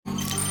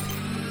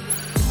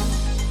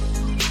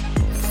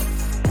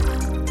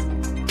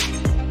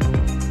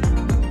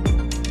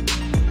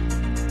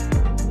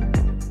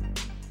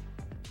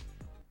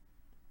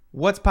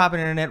What's poppin',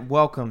 internet?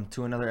 Welcome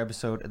to another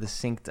episode of the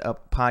Synced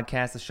Up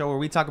Podcast, the show where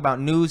we talk about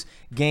news,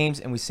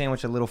 games, and we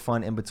sandwich a little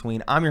fun in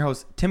between. I'm your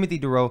host, Timothy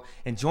Duro,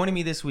 and joining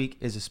me this week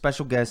is a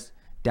special guest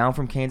down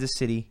from Kansas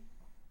City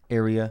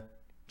area,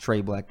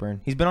 Trey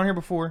Blackburn. He's been on here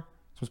before,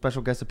 some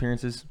special guest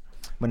appearances,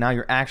 but now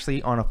you're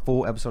actually on a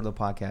full episode of the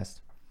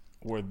podcast.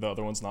 Were the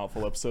other ones not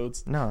full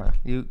episodes? No,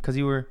 because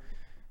you were.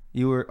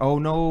 Oh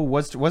no,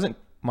 wasn't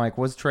Mike?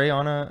 Was Trey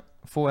on a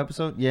full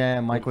episode? Yeah,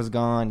 Mike was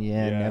gone.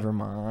 Yeah. Never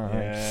mind.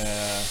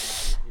 Yeah.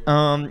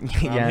 I'm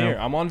here.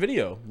 I'm on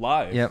video,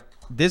 live. Yep.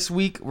 This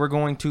week we're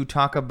going to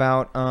talk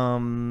about the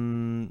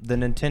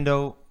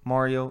Nintendo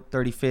Mario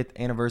 35th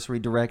Anniversary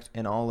Direct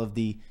and all of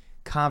the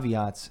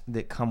caveats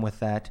that come with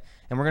that.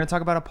 And we're going to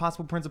talk about a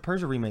possible Prince of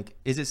Persia remake.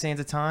 Is it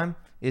Sands of Time?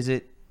 Is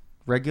it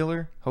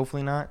regular?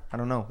 Hopefully not. I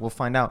don't know. We'll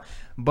find out.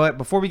 But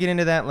before we get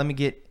into that, let me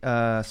get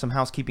some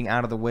housekeeping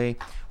out of the way.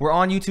 We're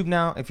on YouTube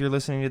now. If you're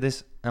listening to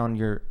this on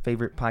your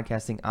favorite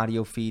podcasting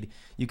audio feed,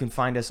 you can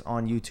find us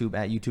on YouTube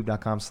at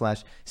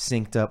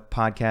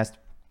youtube.com/syncedUpPodcast.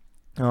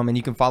 And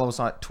you can follow us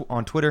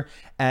on Twitter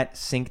at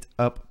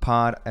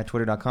syncedUpPod at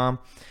twitter.com.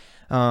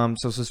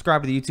 So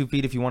subscribe to the YouTube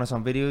feed if you want us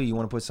on video. You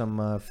want to put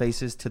some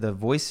faces to the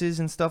voices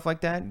and stuff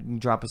like that. You can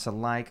drop us a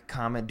like,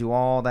 comment, do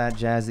all that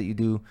jazz that you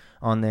do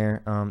on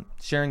there.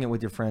 Sharing it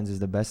with your friends is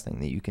the best thing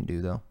that you can do,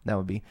 though.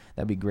 That'd be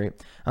great.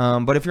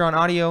 But if you're on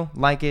audio,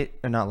 like it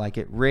or not like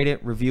it, rate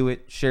it, review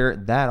it, share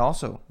it. That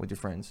also with your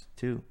friends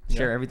too.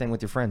 Share everything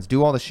with your friends.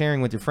 Do all the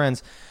sharing with your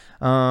friends.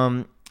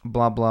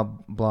 Blah blah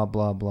blah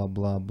blah blah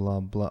blah blah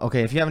blah.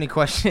 Okay, if you have any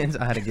questions,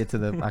 I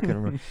couldn't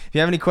remember. If you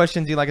have any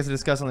questions you'd like us to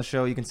discuss on the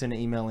show, you can send an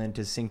email in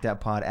to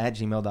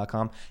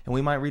syncedupod@gmail.com, and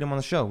we might read them on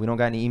the show. We don't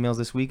got any emails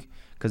this week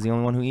because the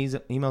only one who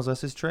emails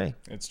us is Trey.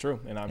 It's true,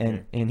 and I'm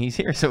here. And he's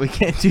here, so we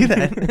can't do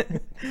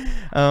that.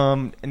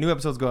 New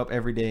episodes go up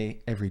every day.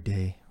 Every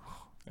day?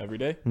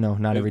 No,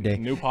 not every day.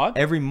 New pod?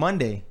 Every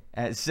Monday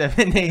at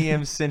 7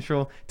 a.m.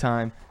 Central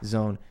Time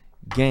Zone.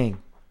 Gang.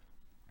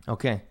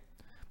 Okay,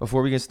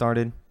 before we get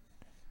started,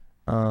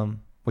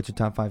 what's your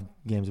top 5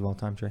 games of all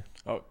time, Trey?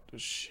 Oh,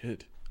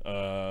 shit.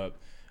 Haven't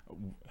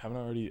I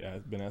already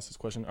been asked this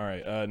question? All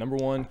right. Number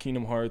 1,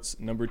 Kingdom Hearts.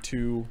 Number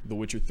 2, The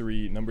Witcher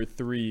 3. Number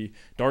 3,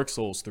 Dark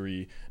Souls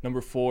 3.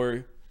 Number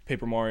 4,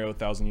 Paper Mario,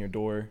 Thousand Year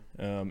Door.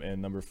 And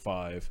number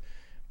 5,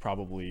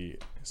 probably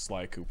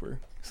Sly Cooper.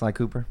 Sly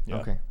Cooper? Yeah.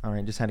 Okay. All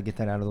right. Just had to get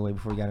that out of the way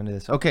before we got into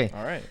this. Okay.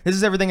 All right. This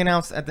is everything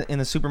announced in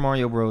the Super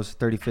Mario Bros.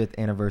 35th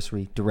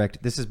Anniversary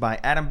Direct. This is by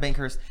Adam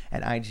Bankhurst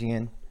at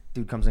IGN.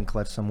 Dude comes in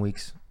clutch some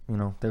weeks. You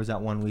know, there was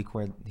that one week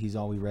where he's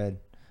all we read.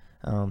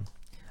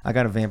 I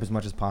got to vamp as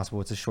much as possible.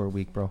 It's a short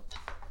week, bro.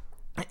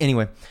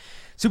 Anyway,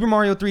 Super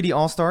Mario 3D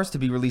All-Stars to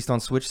be released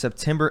on Switch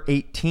September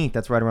 18th.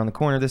 That's right around the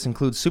corner. This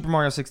includes Super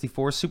Mario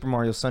 64, Super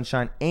Mario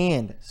Sunshine,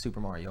 and Super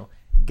Mario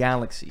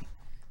Galaxy.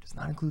 Does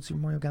not include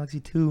Super Mario Galaxy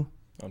 2.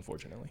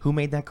 Unfortunately. Who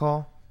made that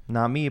call?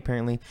 Not me,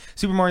 apparently.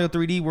 Super Mario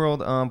 3D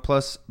World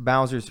plus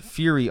Bowser's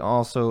Fury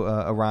also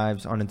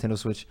arrives on Nintendo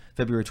Switch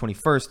February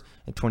 21st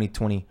in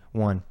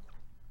 2021.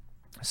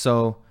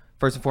 So,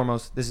 first and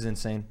foremost, this is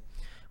insane.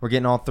 We're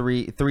getting all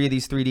three of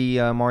these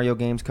 3D Mario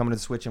games coming to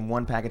the Switch in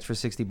one package for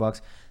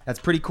 $60. That's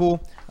pretty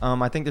cool.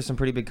 I think there's some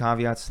pretty big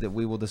caveats that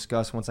we will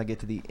discuss once I get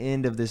to the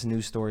end of this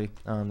news story.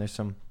 There's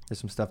some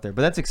stuff there,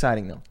 but that's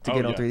exciting though to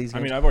get all 3 of these games.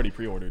 I mean, I've already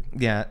pre-ordered.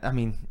 Yeah, I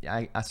mean,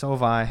 so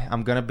have I.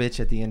 I'm gonna bitch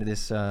at the end of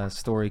this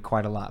story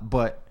quite a lot,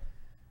 but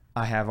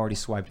I have already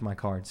swiped my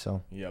card,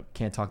 so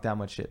can't talk that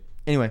much shit.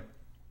 Anyway.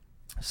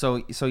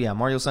 So yeah,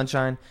 Mario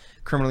Sunshine,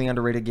 criminally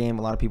underrated game.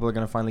 A lot of people are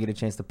going to finally get a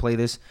chance to play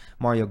this.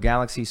 Mario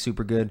Galaxy,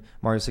 super good.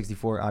 Mario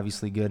 64,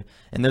 obviously good.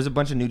 And there's a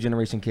bunch of new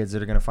generation kids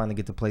that are going to finally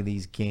get to play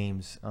these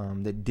games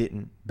that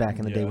didn't back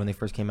in the day when they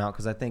first came out.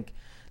 Because I think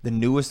the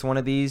newest one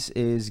of these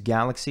is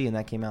Galaxy, and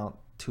that came out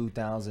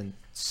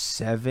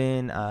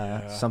 2007,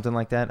 something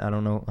like that. I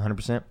don't know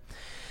 100%.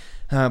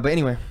 But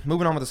anyway,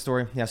 moving on with the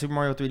story. Yeah, Super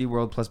Mario 3D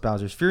World plus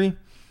Bowser's Fury.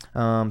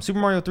 Super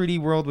Mario 3D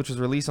World, which was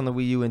released on the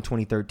Wii U in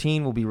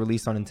 2013, will be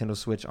released on Nintendo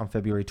Switch on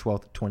February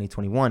 12th,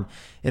 2021.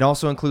 It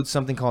also includes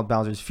something called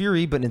Bowser's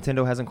Fury, but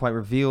Nintendo hasn't quite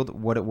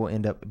revealed what it will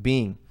end up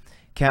being.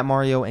 Cat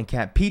Mario and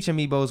Cat Peach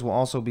amiibos will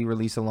also be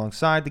released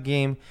alongside the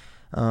game,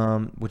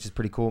 which is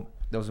pretty cool.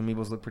 Those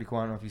amiibos look pretty cool.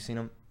 I don't know if you've seen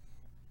them.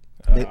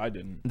 I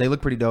didn't. They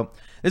look pretty dope.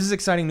 This is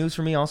exciting news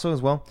for me also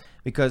as well,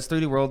 because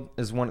 3D World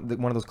is one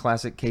of those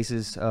classic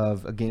cases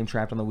of a game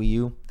trapped on the Wii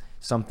U.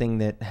 Something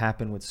that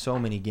happened with so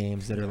many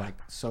games that are like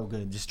so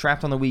good. Just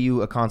trapped on the Wii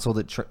U, a console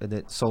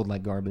that sold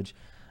like garbage,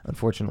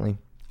 unfortunately.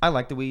 I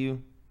like the Wii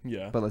U.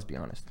 Yeah. But let's be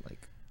honest,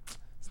 like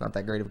it's not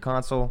that great of a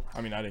console.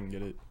 I mean, I didn't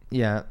get it.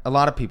 Yeah, a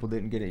lot of people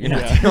didn't get it. You're not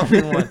the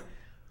only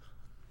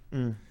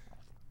one.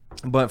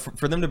 But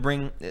for them to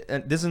bring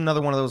this is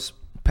another one of those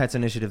Pets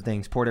Initiative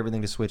things. Port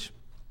everything to Switch.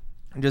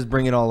 And just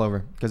bring it all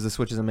over because the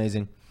Switch is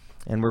amazing.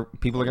 And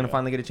people are going to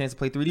finally get a chance to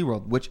play 3D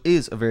World, which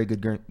is a very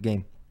good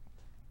game.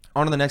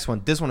 On to the next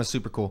one. This one is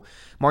super cool.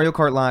 Mario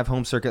Kart Live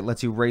Home Circuit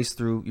lets you race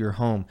through your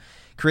home.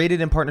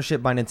 Created in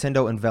partnership by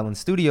Nintendo and Velan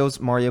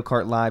Studios, Mario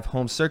Kart Live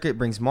Home Circuit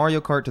brings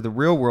Mario Kart to the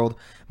real world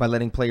by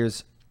letting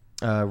players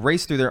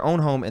race through their own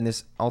home in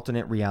this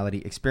alternate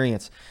reality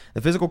experience.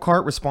 The physical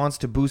cart responds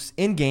to boosts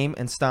in-game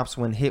and stops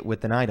when hit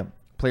with an item.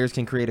 Players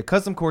can create a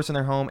custom course in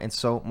their home and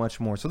so much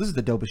more. So this is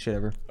the dopest shit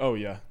ever. Oh,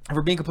 yeah. If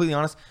we're being completely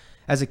honest,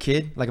 as a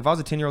kid, like if I was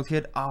a 10-year-old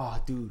kid,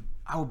 oh, dude,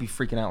 I would be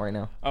freaking out right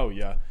now. Oh,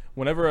 yeah.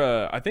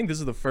 Whenever, I think this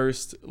is the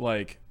first,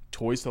 like,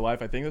 Toys to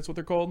Life, I think that's what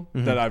they're called,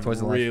 that I've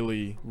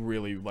really,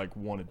 really, like,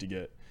 wanted to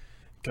get.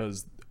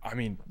 Because, I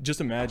mean,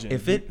 just imagine.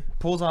 If it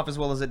pulls off as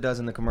well as it does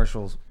in the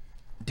commercials,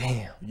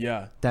 damn.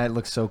 Yeah. That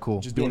looks so cool.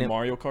 Just doing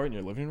Mario Kart in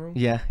your living room?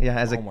 Yeah.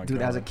 As Oh my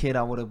God. as a kid,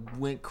 I would have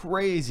went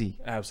crazy.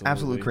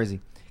 Absolutely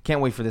crazy.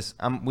 Can't wait for this.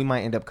 We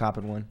might end up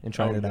copping one and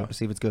trying it yeah. out to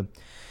see if it's good.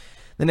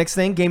 The next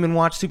thing, Game &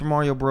 Watch Super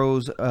Mario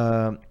Bros.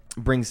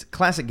 Brings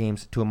classic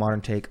games to a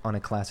modern take on a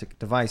classic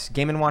device.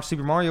 Game & Watch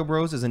Super Mario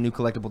Bros. Is a new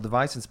collectible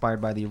device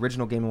inspired by the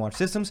original Game & Watch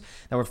systems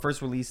that were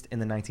first released in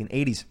the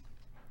 1980s.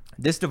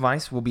 This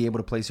device will be able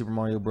to play Super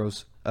Mario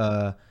Bros.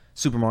 The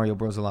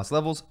Lost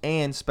Levels,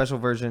 and a special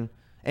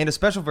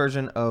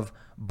version of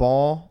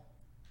Ball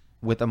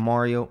with a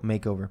Mario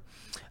makeover.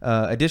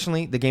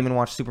 Additionally, the Game &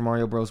 Watch Super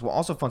Mario Bros. Will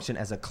also function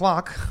as a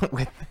clock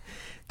with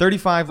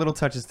 35 little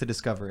touches to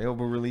discover. It will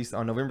be released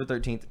on November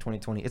 13th,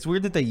 2020. It's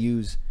weird that they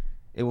use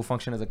it will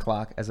function as a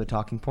clock as a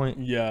talking point.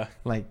 Yeah.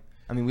 Like,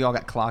 I mean, we all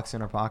got clocks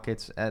in our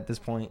pockets at this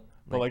point.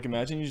 But, like,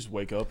 imagine you just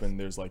wake up and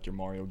there's, like, your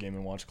Mario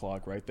Game & Watch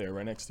clock right there,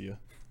 right next to you.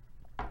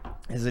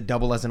 Is it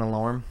double as an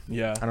alarm?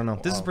 Yeah. I don't know.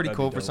 This is pretty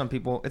cool for dope. some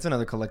people. It's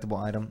another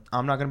collectible item.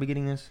 I'm not going to be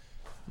getting this,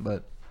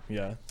 but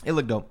yeah, it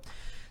looked dope.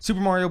 Super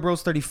Mario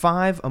Bros.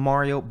 35, a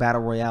Mario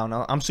Battle Royale.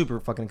 Now, I'm super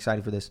fucking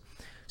excited for this.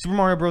 Super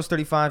Mario Bros.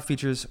 35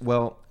 features,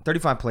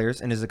 35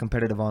 players and is a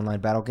competitive online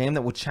battle game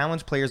that will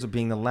challenge players of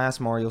being the last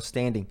Mario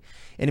standing.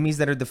 Enemies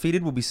that are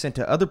defeated will be sent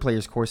to other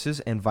players' courses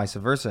and vice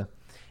versa.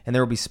 And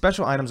there will be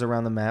special items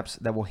around the maps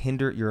that will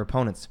hinder your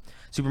opponents.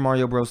 Super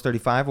Mario Bros.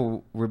 35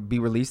 will be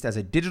released as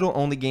a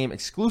digital-only game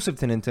exclusive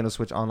to Nintendo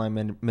Switch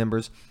Online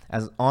members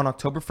as on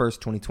October 1st,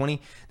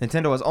 2020.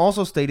 Nintendo has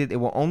also stated it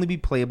will only be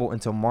playable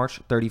until March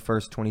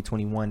 31st,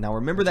 2021. Now,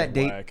 remember that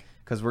date,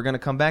 because we're going to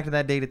come back to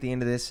that date at the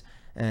end of this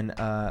and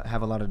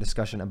have a lot of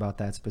discussion about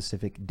that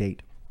specific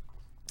date.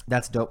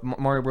 That's dope.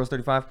 Mario Bros.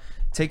 35.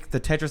 Take the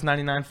Tetris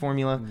 99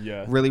 formula,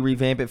 really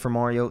revamp it for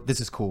Mario.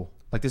 This is cool.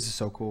 Like, this is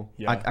so cool.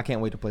 Yeah. I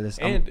can't wait to play this.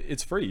 And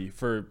it's free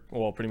for,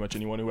 pretty much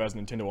anyone who has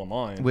Nintendo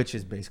Online. Which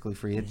is basically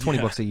free. It's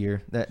 $20 a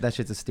year. That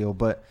shit's a steal.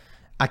 But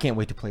I can't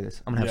wait to play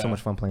this. I'm going to have so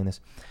much fun playing this.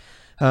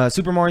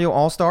 Super Mario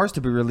All-Stars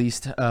to be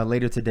released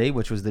later today,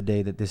 which was the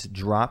day that this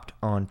dropped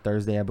on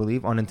Thursday, I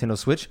believe, on Nintendo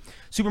Switch.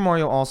 Super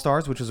Mario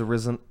All-Stars, which was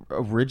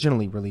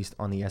originally released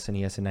on the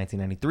SNES in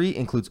 1993,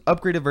 includes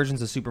upgraded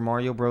versions of Super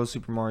Mario Bros.,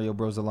 Super Mario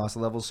Bros. The Lost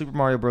Levels, Super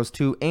Mario Bros.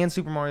 2, and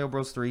Super Mario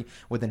Bros. 3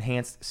 with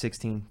enhanced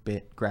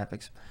 16-bit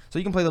graphics. So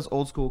you can play those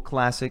old-school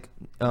classic,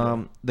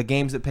 the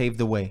games that paved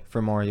the way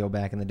for Mario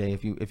back in the day.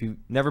 If you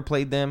never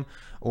played them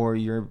or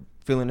you're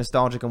feeling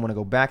nostalgic and want to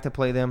go back to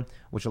play them,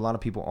 which a lot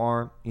of people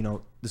are,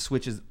 the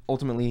Switch is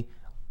ultimately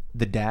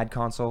the dad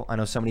console. I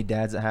know so many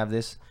dads that have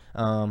this,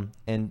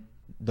 and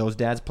those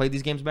dads played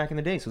these games back in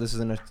the day, so this is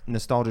a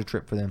nostalgia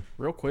trip for them.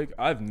 Real quick,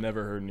 I've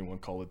never heard anyone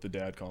call it the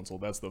dad console.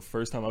 That's the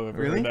first time I've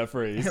ever heard that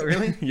phrase.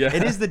 Really? Yeah.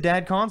 It is the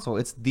dad console.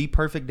 It's the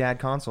perfect dad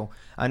console.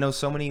 I know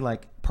so many,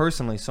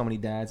 personally, so many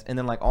dads, and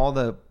then, all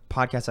the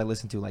podcasts I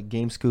listen to, like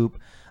Game Scoop,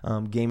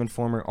 Game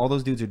Informer, all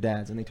those dudes are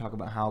dads, and they talk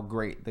about how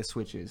great the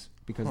Switch is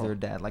because they're a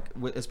dad.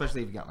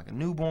 Especially if you got, a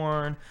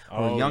newborn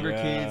or younger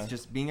kids,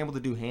 just being able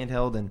to do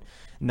handheld and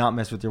not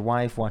mess with your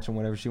wife, watching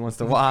whatever she wants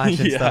to watch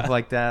and stuff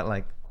like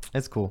that.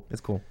 It's cool.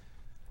 It's cool.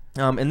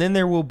 And then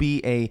there will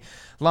be a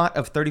lot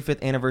of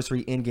 35th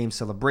anniversary in-game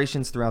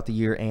celebrations throughout the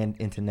year and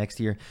into next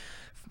year.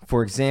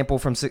 For example,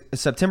 from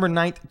September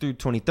 9th through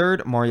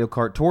 23rd, Mario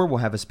Kart Tour will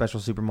have a special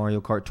Super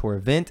Mario Kart Tour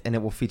event, and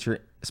it will feature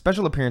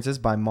special appearances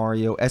by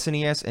Mario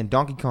SNES and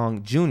Donkey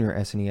Kong Jr.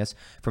 SNES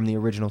from the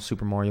original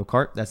Super Mario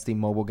Kart. That's the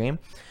mobile game.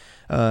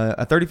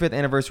 A 35th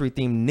anniversary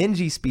themed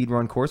Ninja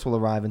speedrun course will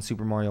arrive in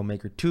Super Mario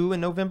Maker 2 in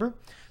November.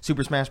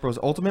 Super Smash Bros.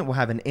 Ultimate will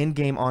have an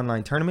in-game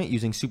online tournament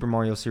using Super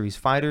Mario Series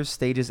fighters,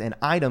 stages, and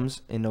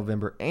items in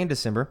November and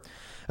December.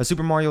 A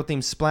Super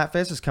Mario-themed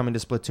Splatfest is coming to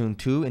Splatoon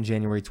 2 in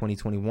January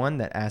 2021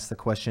 that asks the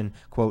question,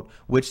 quote,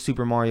 which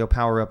Super Mario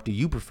power-up do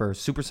you prefer,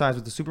 supersize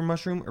with the Super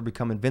Mushroom or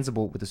become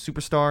invincible with the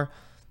Superstar?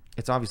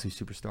 It's obviously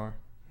Superstar.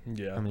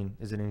 Yeah. I mean,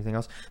 is it anything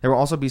else? There will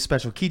also be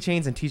special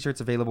keychains and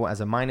t-shirts available as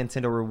a My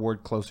Nintendo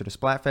reward closer to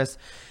Splatfest.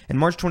 In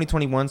March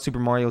 2021, Super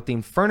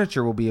Mario-themed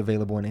furniture will be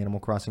available in Animal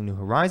Crossing New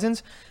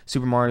Horizons.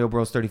 Super Mario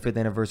Bros. 35th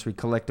Anniversary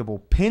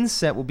collectible pin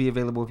set will be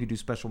available if you do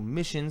special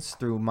missions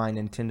through My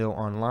Nintendo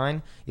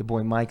Online. Your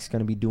boy Mike's going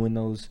to be doing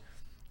those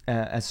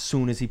as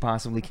soon as he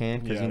possibly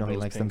can because, he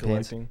likes them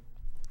pins.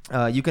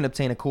 You can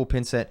obtain a cool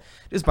pin set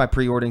just by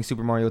pre-ordering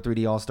Super Mario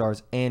 3D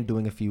All-Stars and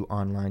doing a few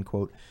online,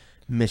 quote,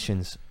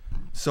 missions.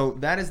 So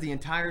that is the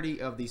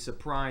entirety of the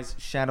surprise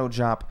Shadow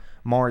Drop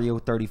Mario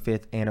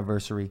 35th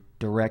Anniversary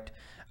Direct.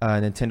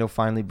 Nintendo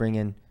finally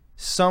bringing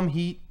some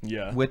heat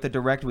with the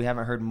Direct. We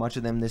haven't heard much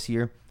of them this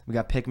year. We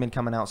got Pikmin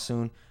coming out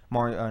soon.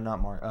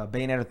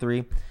 Bayonetta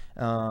 3.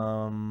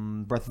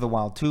 Breath of the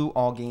Wild 2,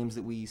 all games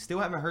that we still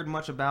haven't heard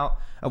much about.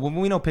 Well,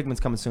 we know Pikmin's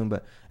coming soon,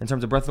 but in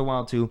terms of Breath of the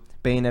Wild 2,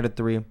 Bayonetta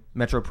 3,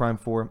 Metro Prime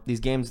 4, these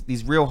games,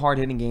 these real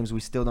hard-hitting games, we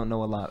still don't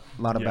know a lot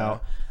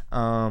about.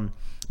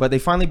 But they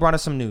finally brought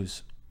us some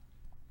news.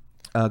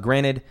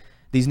 Granted,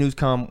 these news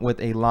come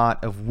with a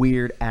lot of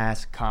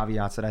weird-ass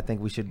caveats that I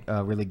think we should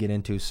really get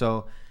into.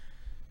 So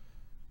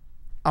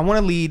I want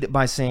to lead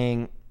by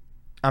saying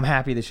I'm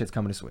happy this shit's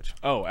coming to Switch.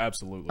 Oh,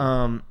 absolutely.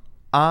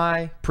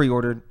 I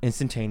pre-ordered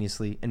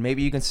instantaneously, and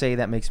maybe you can say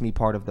that makes me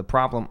part of the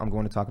problem I'm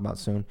going to talk about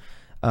soon.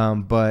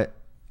 But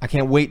I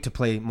can't wait to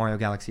play Mario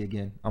Galaxy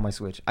again on my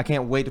Switch. I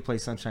can't wait to play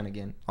Sunshine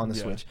again on the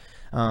Switch.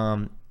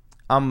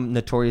 I'm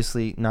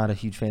notoriously not a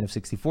huge fan of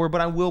 64, but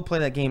I will play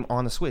that game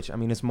on the Switch. I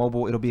mean, it's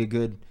mobile. It'll be a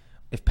good,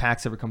 if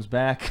PAX ever comes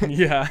back,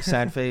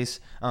 sad face,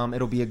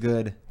 it'll be a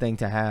good thing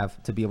to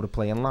have to be able to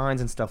play in lines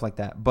and stuff like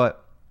that.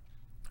 But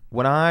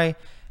what I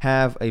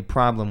have a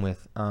problem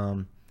with,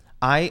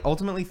 I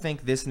ultimately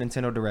think this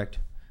Nintendo Direct,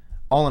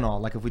 all in all,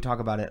 like if we talk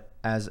about it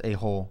as a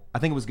whole, I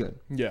think it was good.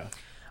 Yeah.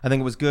 I think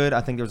it was good.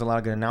 I think there was a lot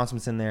of good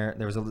announcements in there.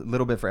 There was a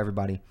little bit for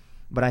everybody.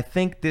 But I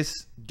think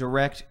this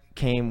Direct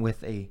came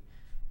with a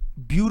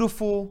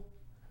beautiful,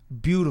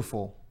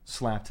 beautiful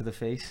slap to the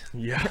face.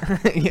 Yeah.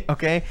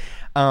 Okay?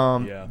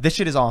 This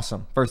shit is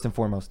awesome, first and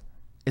foremost.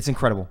 It's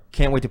incredible.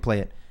 Can't wait to play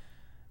it.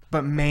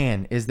 But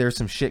man, is there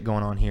some shit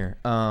going on here.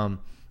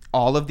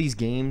 All of these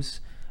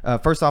games...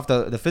 first off,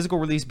 the physical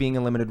release being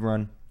a limited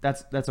run,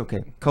 that's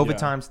okay. COVID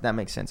times, that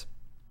makes sense.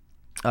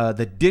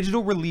 The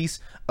digital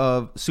release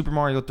of Super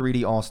Mario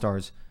 3D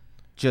All-Stars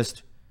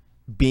just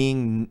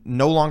being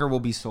no longer will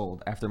be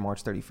sold after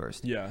March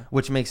 31st. Yeah.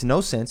 Which makes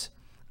no sense.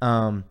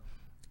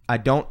 I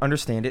don't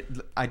understand it.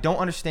 I don't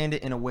understand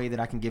it in a way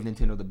that I can give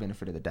Nintendo the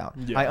benefit of the doubt.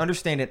 Yeah. I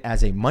understand it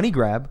as a money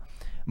grab.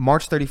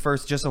 March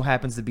 31st just so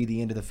happens to be the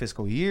end of the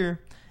fiscal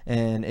year.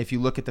 And if you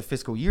look at the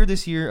fiscal year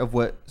this year of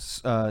what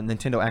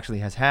Nintendo actually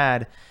has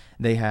had,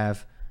 they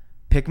have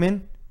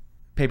Pikmin,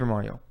 Paper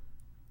Mario.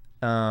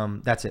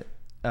 That's it.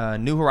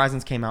 New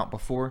Horizons came out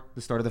before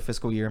the start of the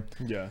fiscal year.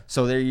 Yeah.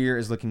 So their year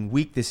is looking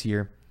weak this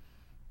year.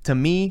 To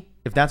me,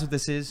 if that's what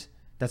this is,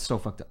 that's so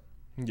fucked up.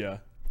 Yeah.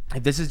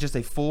 If this is just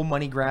a full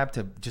money grab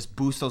to just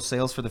boost those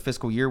sales for the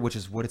fiscal year, which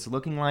is what it's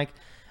looking like,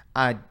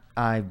 I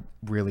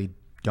really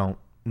don't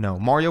know.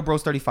 Mario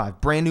Bros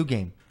 35, brand new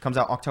game, comes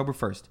out October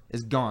 1st,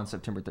 is gone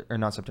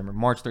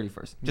March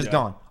 31st. Just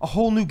gone. A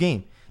whole new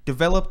game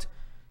developed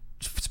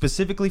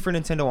specifically for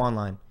Nintendo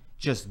Online,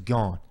 just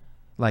gone.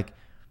 Like,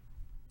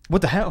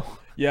 what the hell?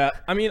 Yeah,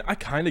 I mean, I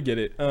kind of get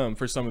it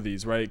for some of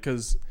these, right?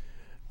 Because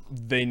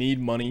they need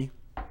money,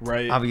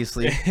 right?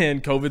 Obviously.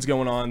 And COVID's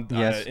going on.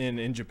 Yes.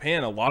 In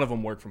Japan, a lot of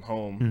them work from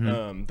home.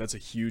 Mm-hmm. That's a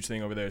huge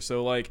thing over there.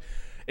 So, like,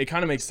 it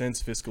kind of makes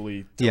sense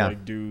fiscally to,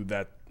 like, do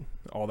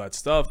all that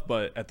stuff.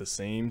 But at the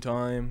same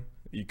time,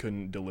 you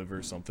couldn't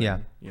deliver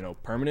something,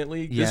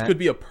 permanently. Yeah. This could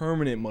be a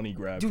permanent money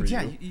grab for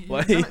you.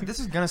 This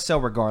is going to sell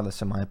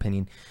regardless, in my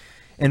opinion.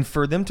 And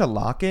for them to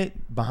lock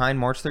it behind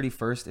March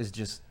 31st is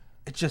just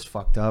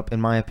fucked up,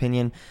 in my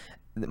opinion.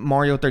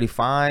 Mario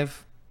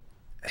 35,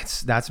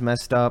 that's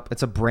messed up.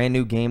 It's a brand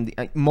new game.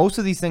 Most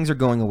of these things are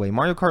going away.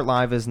 Mario Kart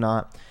Live is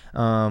not.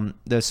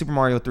 The Super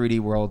Mario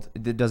 3D World,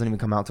 it doesn't even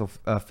come out till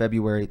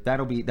February.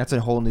 That's a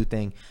whole new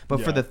thing.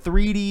 But for the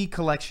 3D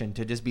collection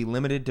to just be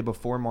limited to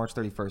before March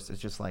 31st, it's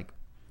just like,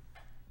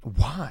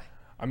 why?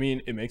 I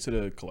mean, it makes it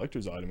a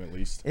collector's item at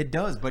least. It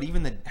does, but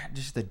even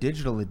the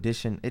digital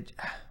edition,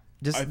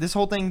 this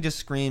whole thing just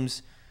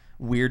screams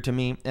weird to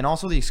me. And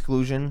also the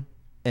exclusion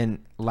and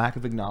lack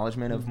of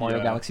acknowledgement of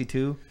Mario Galaxy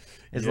 2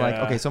 is like,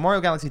 okay, so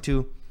Mario Galaxy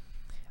 2,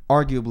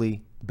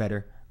 arguably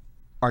better,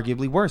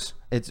 arguably worse.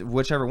 It's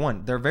whichever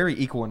one. They're very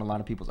equal in a lot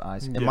of people's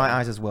eyes, in my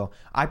eyes as well.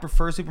 I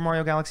prefer Super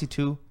Mario Galaxy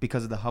 2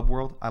 because of the hub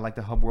world. I like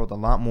the hub world a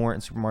lot more in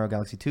Super Mario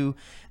Galaxy 2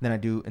 than I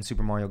do in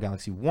Super Mario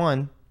Galaxy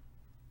 1.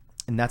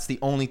 And that's the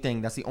only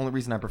thing. That's the only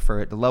reason I prefer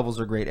it. The levels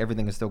are great.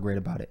 Everything is still great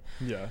about it.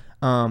 Yeah.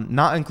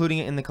 Not including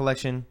it in the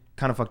collection,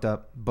 kind of fucked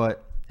up.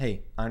 But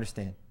hey, I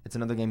understand. It's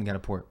another game you got to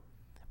port.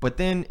 But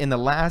then in the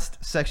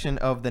last section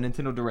of the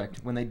Nintendo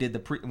Direct, when they did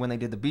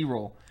the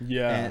B-roll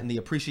and the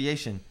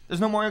appreciation, there's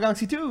no Mario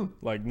Galaxy 2.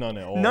 Like none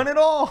at all. None at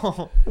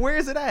all. Where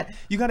is it at?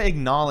 You got to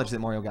acknowledge that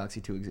Mario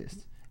Galaxy 2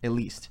 exists, at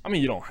least. I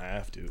mean, you don't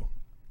have to.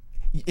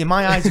 In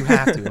my eyes, you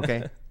have to.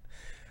 Okay.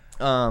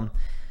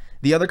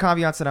 The other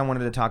caveats that I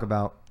wanted to talk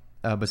about,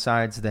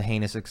 besides the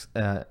heinous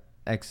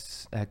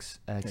exclusion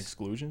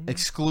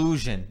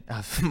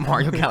of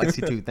Mario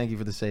Galaxy 2, thank you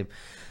for the save,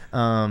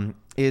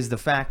 is the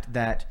fact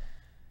that,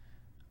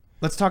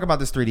 let's talk about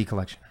this 3D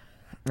collection.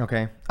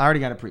 Okay, I already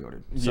got it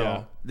pre-ordered.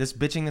 So this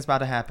bitching that's about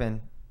to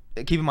happen,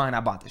 keep in mind I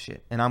bought this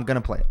shit and I'm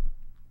gonna play it.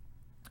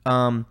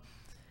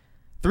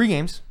 3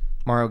 games: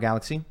 Mario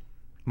Galaxy,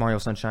 Mario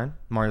Sunshine,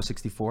 Mario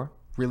 64.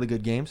 Really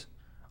good games,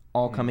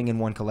 all coming in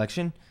one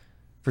collection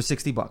for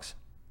 $60.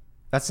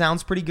 That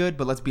sounds pretty good,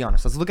 but let's be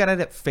honest. Let's look at it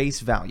at face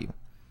value.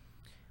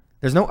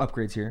 There's no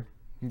upgrades here.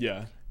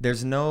 Yeah.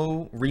 There's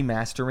no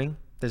remastering.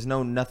 There's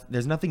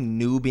nothing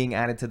new being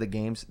added to the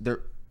games. They're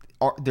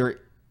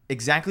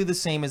exactly the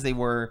same as they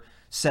were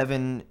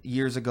 7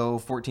 years ago,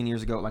 14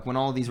 years ago, like when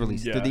all of these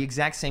released. Yeah. They're the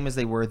exact same as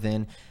they were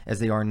then as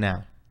they are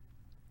now.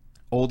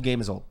 Old game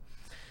is old.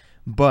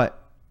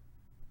 But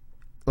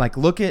like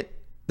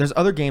there's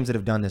other games that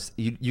have done this.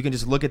 You can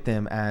just look at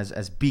them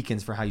as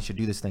beacons for how you should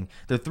do this thing.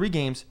 There are 3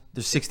 games,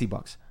 they're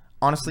 $60.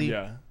 Honestly,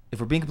 Yeah. if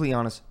we're being completely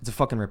honest, it's a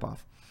fucking ripoff.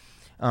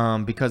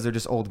 Because they're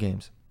just old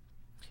games.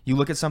 You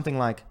look at something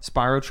like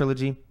Spyro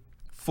Trilogy,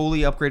 fully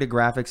upgraded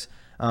graphics.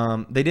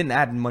 They didn't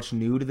add much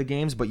new to the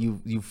games, but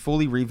you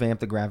fully revamped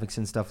the graphics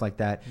and stuff like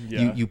that.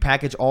 Yeah. You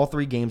package all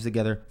 3 games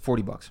together,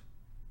 $40.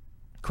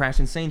 Crash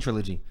Insane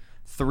Trilogy,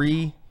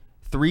 three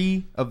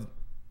of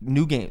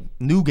new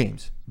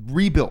games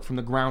rebuilt from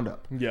the ground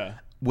up Yeah.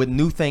 with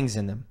new things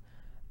in them,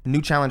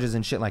 new challenges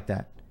and shit like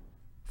that.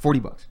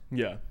 $40.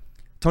 Yeah.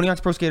 Tony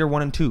Hawk's Pro Skater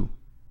 1 and 2.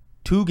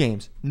 2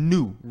 games,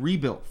 new,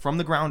 rebuilt from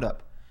the ground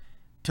up.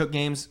 Took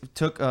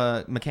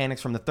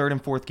mechanics from the 3rd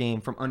and 4th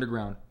game from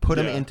Underground, put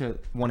them Yeah. into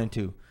 1 and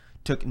 2.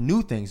 Took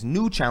new things,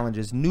 new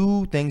challenges,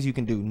 new things you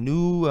can do,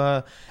 new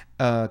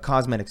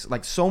cosmetics,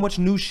 like so much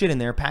new shit in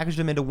there, packaged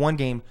them into one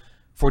game,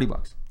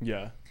 $40.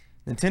 Yeah.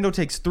 Nintendo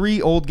takes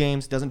 3 old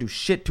games, doesn't do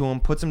shit to them,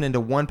 puts them into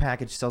one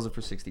package, sells it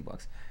for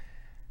 $60.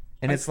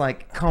 And it's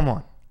like, come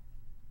on.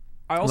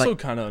 I also Like-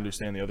 kind of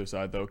understand the other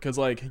side though, because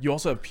like you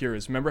also have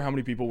purists. Remember how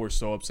many people were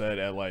so upset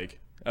at like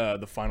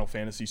the Final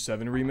Fantasy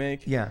VII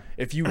remake? Yeah.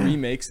 If you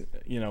remake,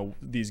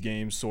 these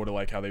games sort of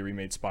like how they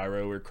remade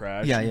Spyro or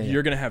Crash, Yeah.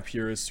 you're gonna have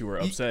purists who are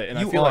upset, and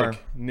I you feel are.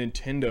 like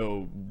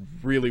Nintendo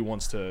really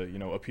wants to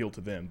appeal to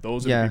them.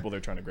 Those are Yeah. the people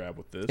they're trying to grab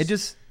with this. It's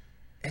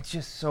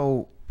just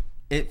so,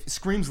 it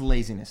screams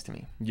laziness to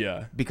me.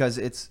 Yeah. Because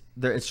it's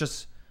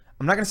just,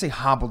 I'm not going to say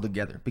hobbled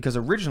together, because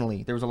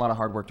originally there was a lot of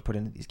hard work to put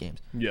into these games.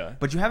 Yeah.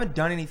 But you haven't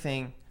done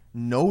anything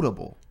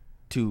notable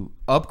to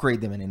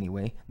upgrade them in any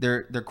way.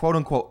 They're quote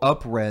unquote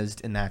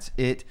up-resed, and that's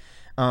it.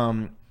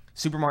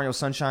 Super Mario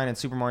Sunshine and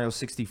Super Mario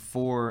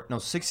 64. No,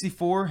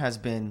 64 has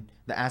been,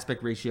 the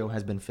aspect ratio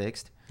has been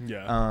fixed.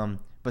 Yeah.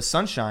 But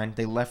Sunshine,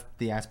 they left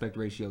the aspect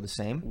ratio the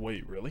same.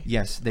 Wait, really?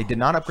 Yes, they did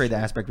not upgrade the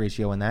aspect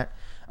ratio in that.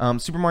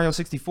 Super Mario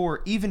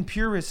 64, even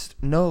purists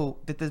know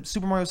that the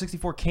Super Mario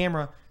 64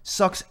 camera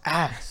sucks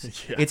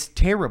ass. Yeah. It's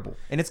terrible,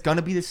 and it's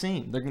gonna be the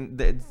same.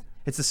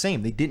 It's the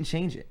same. They didn't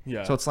change it.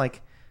 Yeah. So it's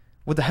like,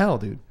 what the hell,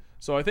 dude?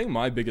 So I think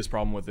my biggest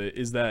problem with it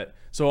is that,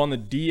 so on the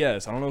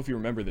DS, I don't know if you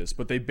remember this,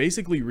 but they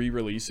basically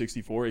re-released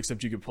 64,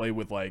 except you could play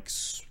with like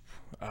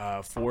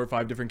 4 or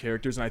 5 different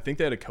characters, and I think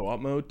they had a co-op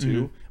mode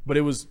too, Mm-hmm. but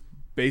it was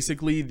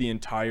basically the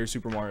entire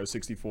Super Mario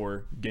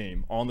 64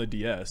 game on the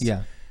DS.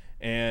 Yeah.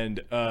 And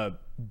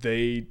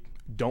they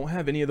don't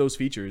have any of those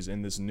features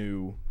in this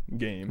new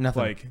game.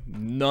 Nothing. Like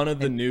none of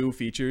the new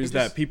features just-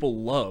 that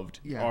people loved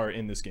Yeah. are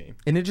in this game.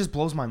 And it just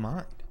blows my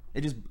mind.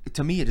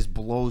 To me, it just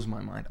blows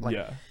my mind. Like,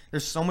 Yeah.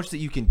 there's so much that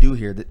you can do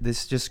here that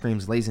this just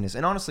screams laziness.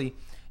 And honestly,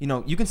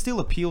 you can still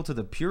appeal to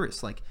the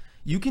purists. Like,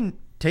 you can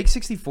take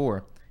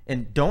 64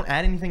 and don't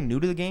add anything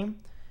new to the game.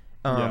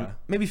 Yeah.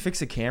 Maybe fix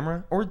the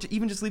camera, or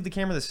even just leave the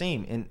camera the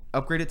same and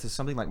upgrade it to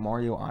something like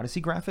Mario Odyssey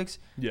graphics.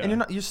 Yeah.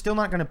 And you're still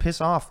not going to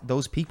piss off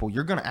those people.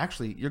 You're going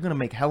to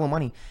make hella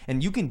money,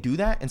 and you can do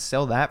that and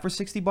sell that for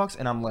 $60,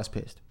 and I'm less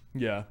pissed.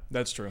 Yeah,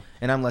 that's true.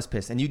 And I'm less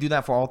pissed. And you do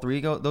that for all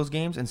 3 of those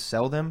games and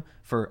sell them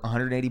for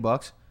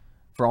 $180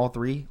 for all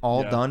 3,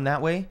 all Yeah. done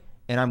that way,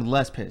 and I'm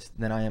less pissed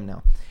than I am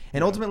now.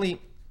 And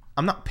ultimately,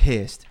 I'm not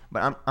pissed,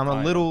 but I'm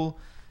a little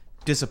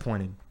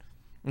disappointed.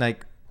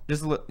 Like,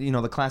 just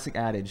the classic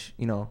adage,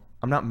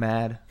 I'm not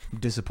mad, I'm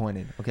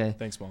disappointed. Okay.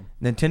 Thanks, Mom.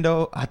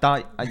 Nintendo,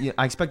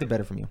 I expected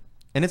better from you,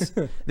 and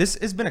this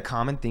has been a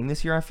common theme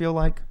this year. I feel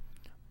like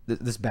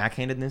this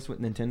backhandedness with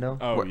Nintendo.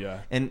 Oh, yeah.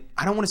 And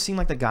I don't want to seem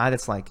like the guy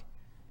that's like,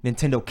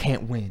 Nintendo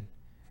can't win,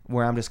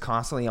 where I'm just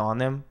constantly on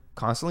them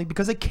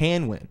because they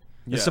can win.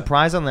 The Yeah.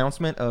 surprise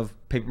announcement of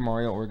Paper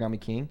Mario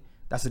Origami King,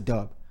 that's a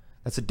dub.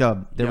 That's a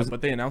dub. But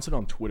they announced it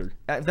on Twitter.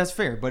 That's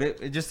fair, but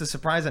it just a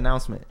surprise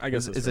announcement. I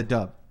guess is that's a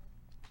dub.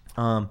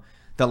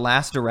 The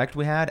last direct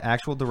we had,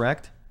 actual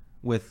direct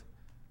with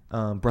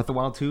Breath of the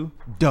Wild 2,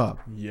 dub.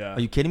 Yeah. Are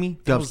you kidding me?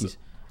 That was Dubskis.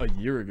 a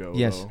year ago.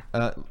 Yes,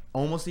 though.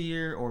 almost a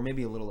year, or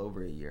maybe a little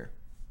over a year.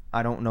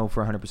 I don't know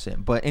for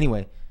 100%, but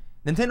anyway,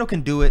 Nintendo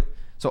can do it.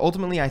 So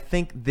ultimately, I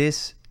think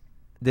this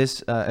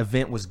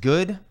event was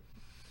good,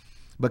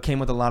 but came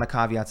with a lot of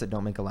caveats that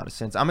don't make a lot of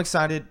sense. I'm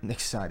excited.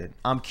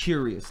 I'm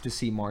curious to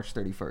see March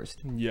 31st.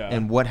 Yeah.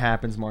 And what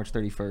happens March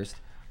 31st.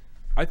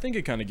 I think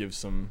it kind of gives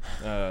some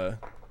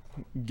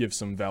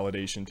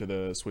validation to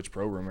the Switch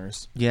Pro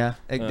rumors. Yeah,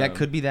 that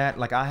could be that.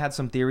 Like, I had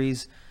some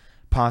theories,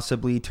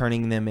 possibly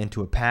turning them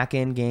into a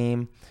pack-in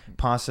game,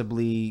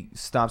 possibly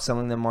stop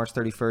selling them March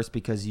 31st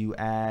because you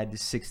add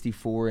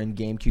 64 and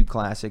GameCube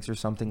classics or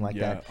something like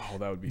that. Oh,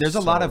 that would be. There's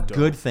a so lot of dope.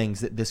 good things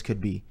that this could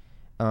be.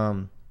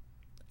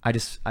 I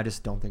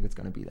just don't think it's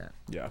going to be that.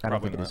 Yeah, I don't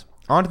probably think it not. is.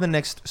 On to the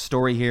next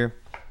story here.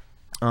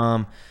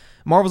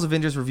 Marvel's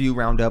Avengers review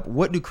roundup.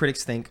 What do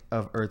critics think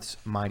of Earth's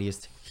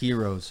Mightiest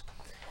Heroes?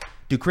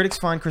 Do critics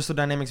find Crystal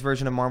Dynamics'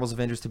 version of Marvel's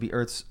Avengers to be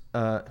Earth's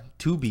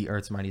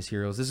Mightiest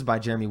Heroes? This is by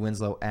Jeremy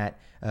Winslow at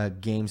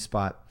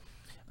GameSpot.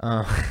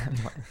 Uh,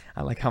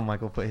 I like how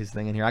Michael put his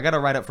thing in here. I got a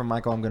write up from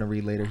Michael I'm going to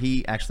read later.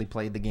 He actually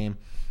played the game.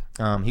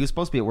 He was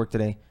supposed to be at work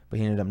today, but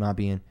he ended up not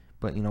being.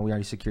 But, we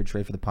already secured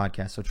Trey for the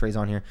podcast, so Trey's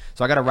on here.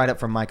 So I got a write up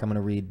from Mike I'm going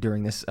to read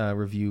during this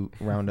review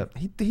roundup.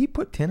 He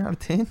put 10 out of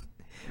 10?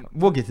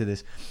 We'll get to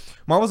this.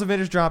 Marvel's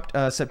Avengers dropped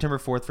September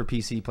 4th for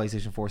PC,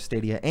 PlayStation 4,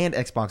 Stadia, and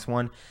Xbox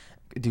One.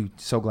 Dude,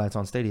 so glad it's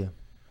on Stadia.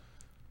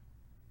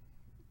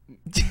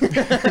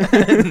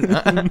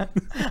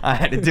 I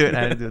had to do it. To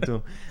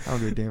him. I don't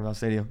give a damn about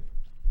Stadia.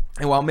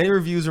 And while many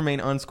reviews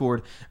remain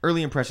unscored,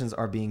 early impressions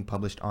are being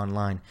published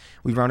online.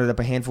 We've rounded up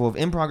a handful of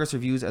in-progress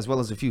reviews as well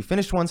as a few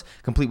finished ones,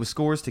 complete with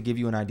scores to give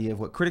you an idea of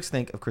what critics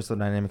think of Crystal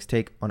Dynamics'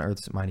 take on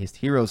Earth's Mightiest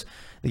Heroes.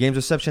 The game's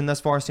reception thus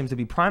far seems to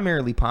be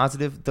primarily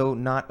positive, though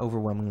not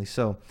overwhelmingly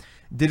so.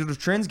 Digital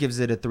Trends gives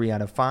it a 3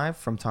 out of 5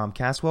 from Tom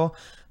Caswell.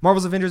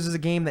 Marvel's Avengers is a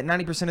game that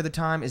 90% of the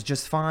time is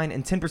just fine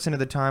and 10% of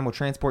the time will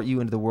transport you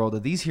into the world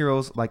of these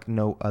heroes like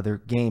no other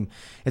game.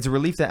 It's a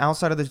relief that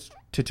outside of the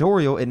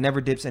tutorial, it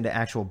never dips into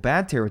actual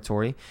bad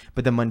territory,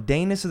 but the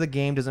mundaneness of the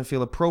game doesn't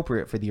feel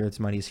appropriate for the Earth's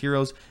Mightiest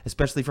Heroes,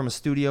 especially from a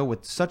studio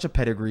with such a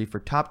pedigree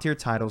for top-tier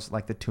titles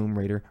like the Tomb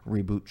Raider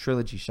reboot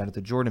trilogy. Shout out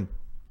to Jordan.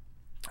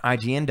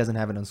 IGN doesn't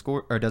have a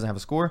score.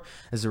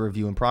 This is a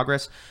review in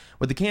progress.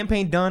 With the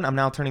campaign done, I'm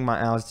now turning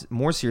my eyes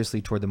more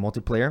seriously toward the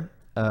multiplayer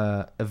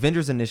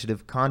Avengers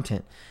Initiative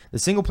content. The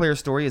single player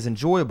story is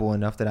enjoyable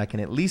enough that I can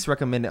at least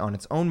recommend it on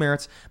its own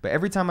merits, but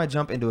every time I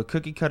jump into a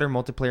cookie cutter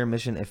multiplayer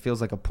mission, it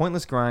feels like a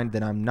pointless grind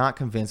that I'm not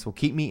convinced will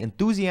keep me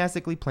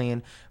enthusiastically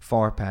playing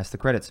far past the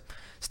credits.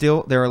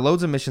 Still, there are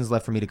loads of missions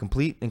left for me to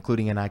complete,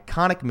 including an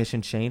iconic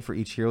mission chain for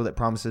each hero that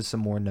promises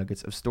some more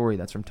nuggets of story.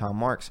 That's from Tom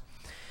Marks.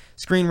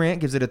 Screen Rant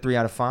gives it a 3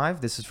 out of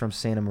 5. This is from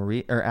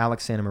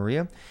Alex Santa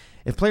Maria.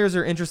 If players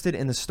are interested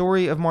in the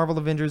story of Marvel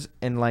Avengers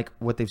and like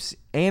what they've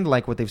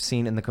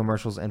seen in the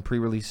commercials and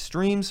pre-release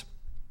streams,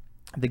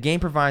 the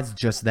game provides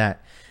just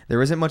that.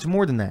 There isn't much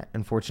more than that,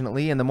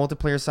 unfortunately, and the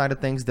multiplayer side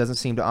of things doesn't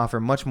seem to offer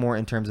much more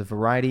in terms of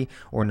variety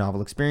or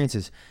novel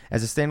experiences.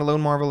 As a standalone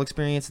Marvel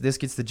experience, this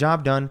gets the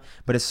job done,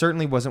 but it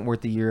certainly wasn't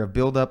worth the year of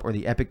build-up or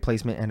the epic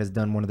placement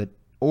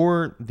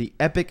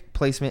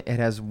it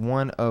has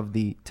one of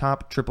the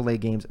top AAA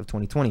games of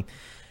 2020.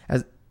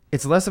 As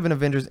it's less of an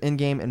Avengers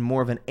endgame and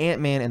more of an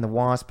Ant-Man and the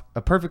Wasp,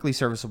 a perfectly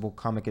serviceable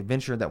comic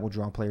adventure that will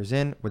draw players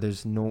in, where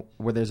there's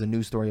a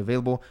new story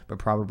available, but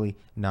probably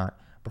not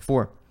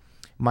before.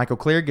 Michael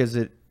Clare gives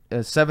it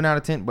a 7 out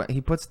of 10, but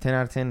he puts 10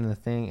 out of 10 in the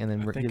thing, and then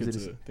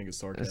gives it a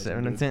sarcasm,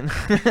 7 out of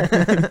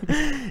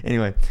 10.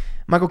 Anyway,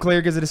 Michael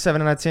Clare gives it a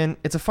 7 out of 10.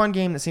 It's a fun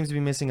game that seems to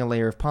be missing a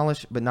layer of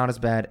polish, but not as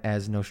bad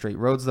as No Straight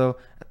Roads, though.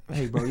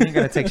 Hey, bro, you ain't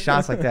got to take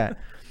shots like that.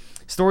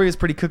 Story is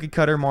pretty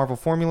cookie-cutter Marvel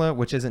formula,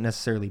 which isn't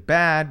necessarily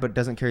bad, but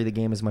doesn't carry the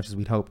game as much as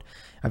we'd hoped.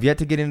 I've yet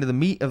to get into the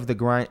meat of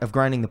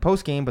grinding the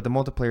post-game, but the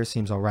multiplayer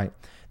seems all right.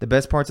 The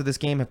best parts of this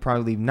game have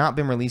probably not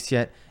been released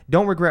yet.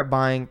 Don't regret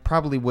buying.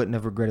 Probably wouldn't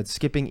have regretted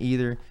skipping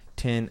either.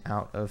 10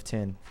 out of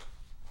 10,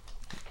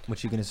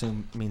 which you can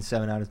assume means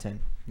 7 out of 10.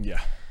 Yeah.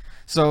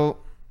 So,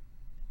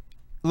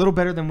 a little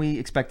better than we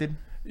expected.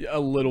 Yeah, a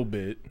little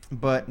bit.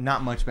 But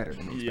not much better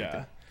than we expected.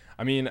 Yeah.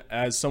 I mean,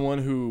 as someone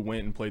who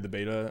went and played the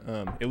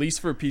beta, at least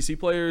for PC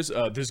players,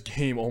 this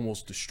game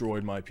almost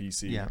destroyed my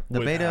PC. Yeah, the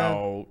beta,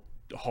 how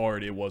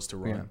hard it was to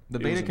run. Yeah, the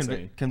beta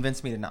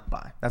convinced me to not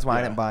buy. That's why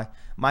I didn't buy.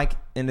 Mike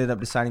ended up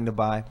deciding to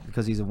buy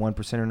because he's a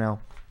 1%er now.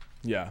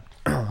 Yeah,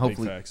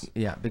 hopefully. Big facts.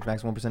 Yeah, big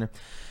facts, 1%er.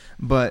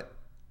 But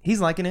he's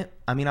liking it.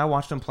 I mean, I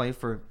watched him play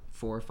for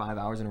 4 or 5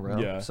 hours in a row.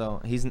 Yeah.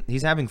 So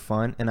he's having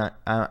fun, and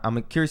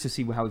I'm curious to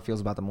see how he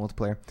feels about the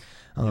multiplayer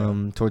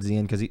towards the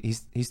end, because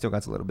he's still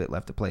got a little bit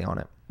left to play on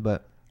it.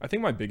 But I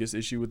think my biggest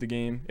issue with the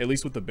game, at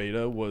least with the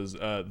beta, was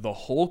the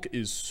Hulk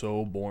is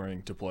so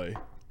boring to play.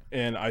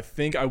 And I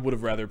think I would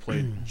have rather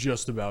played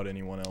just about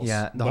anyone else.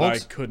 Yeah, I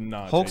could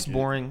not. Hulk's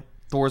boring.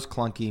 Thor's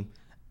clunky.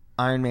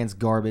 Iron Man's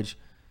garbage.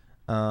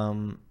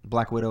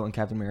 Black Widow and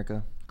Captain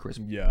America,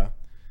 crisp. Yeah,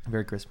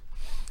 very crisp.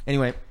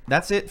 Anyway,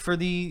 that's it for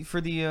the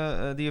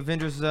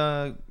Avengers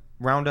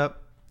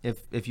roundup.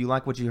 If you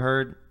like what you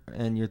heard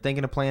and you're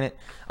thinking of playing it,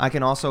 I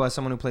can also, as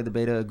someone who played the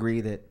beta,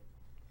 agree that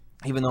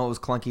even though it was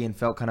clunky and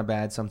felt kind of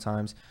bad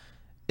sometimes,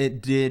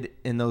 it did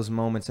in those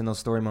moments, in those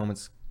story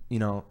moments,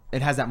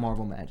 it has that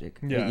Marvel magic.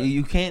 Yeah.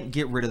 You can't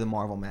get rid of the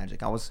Marvel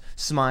magic. I was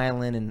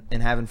smiling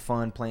and having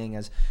fun playing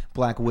as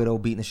Black Widow,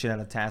 beating the shit out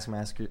of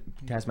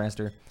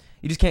Taskmaster.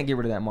 You just can't get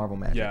rid of that Marvel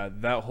magic. Yeah,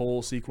 that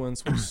whole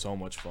sequence was so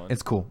much fun.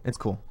 It's cool.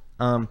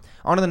 On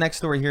to the next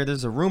story here.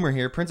 There's a rumor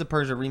here. Prince of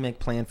Persia remake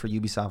planned for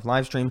Ubisoft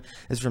livestream.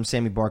 This is from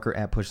Sammy Barker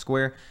at Push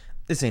Square.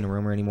 This ain't a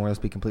rumor anymore, let's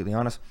be completely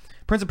honest.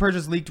 Prince of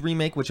Persia's leaked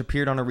remake, which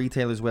appeared on a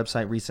retailer's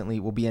website recently,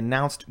 will be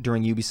announced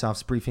during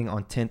Ubisoft's briefing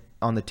on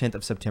the 10th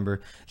of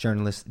September,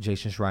 journalist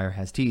Jason Schreier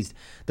has teased.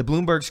 The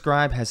Bloomberg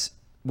Scribe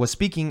was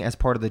speaking as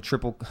part of the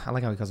triple... I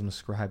like how he calls him a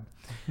scribe.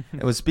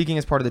 It was speaking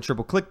as part of the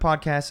Triple Click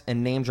podcast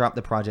and name-dropped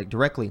the project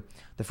directly.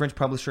 The French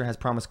publisher has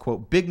promised,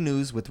 quote, big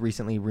news with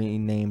recently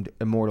renamed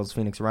Immortals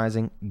Phoenix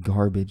Rising.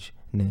 Garbage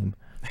name.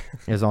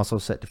 is also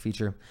set to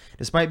feature.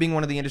 Despite being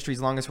one of the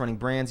industry's longest-running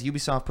brands,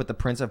 Ubisoft put the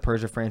Prince of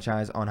Persia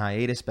franchise on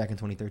hiatus back in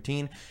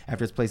 2013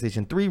 after its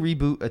PlayStation 3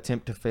 reboot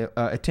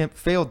attempt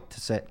failed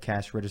to set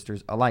cash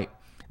registers alight.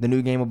 The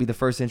new game will be the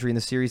first entry in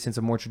the series since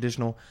a more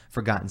traditional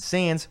Forgotten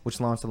Sands, which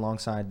launched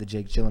alongside the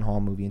Jake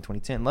Gyllenhaal movie in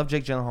 2010. Love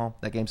Jake Gyllenhaal.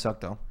 That game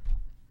sucked, though.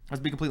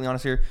 Let's be completely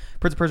honest here.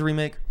 Prince of Persia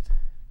remake,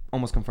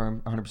 almost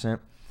confirmed, 100%.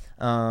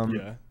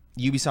 Yeah.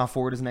 Ubisoft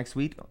Forward is next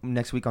week on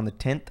the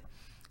 10th.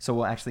 So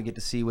we'll actually get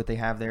to see what they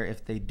have there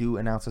if they do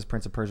announce this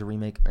Prince of Persia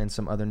remake and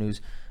some other news.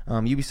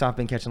 Ubisoft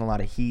been catching a lot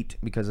of heat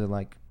because of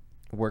like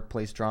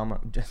workplace drama.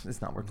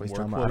 It's not workplace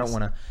drama.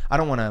 I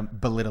don't want to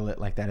belittle it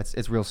like that.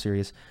 It's real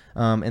serious.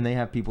 And they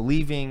have people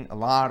leaving, a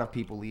lot of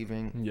people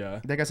leaving. Yeah.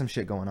 They got some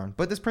shit going on.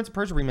 But this Prince of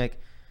Persia remake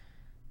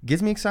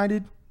gets me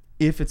excited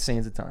if it's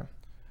Sands of Time.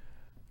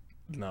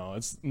 No,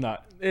 it's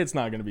not. It's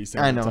not going to be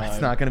Sands I know of Time.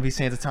 it's not going to be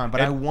Sands of Time, but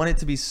I want it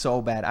to be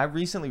so bad. I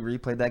recently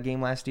replayed that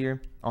game last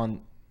year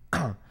on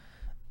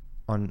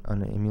an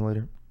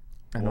emulator.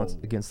 I know it's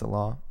against the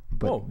law,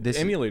 but this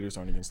emulators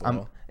aren't against the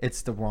law.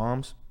 It's the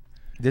ROMs.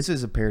 This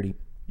is a parody.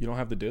 You don't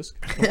have the disc?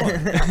 Come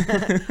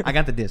on. I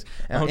got the disc.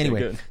 Okay, anyway,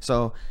 good.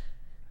 so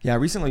yeah, I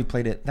recently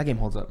played it. That game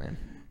holds up, man.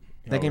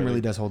 That game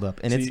really does hold up,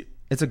 and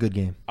it's a good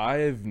game.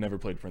 I've never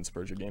played Prince of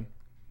Persia game.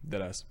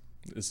 Deadass.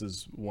 This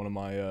is one of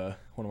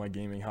my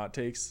gaming hot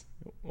takes.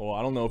 Well,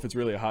 I don't know if it's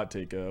really a hot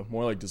take.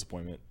 More like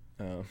disappointment.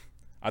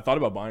 I thought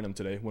about buying them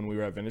today when we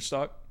were at Vintage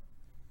Stock.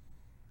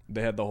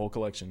 They had the whole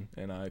collection,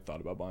 and I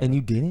thought about buying them. And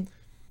you didn't?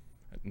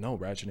 No,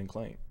 Ratchet and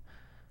Clank.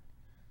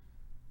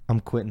 I'm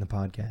quitting the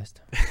podcast.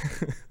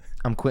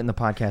 I'm quitting the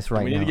podcast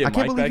right We need now. to get I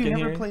can't Mike believe back you in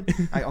never here.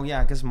 played.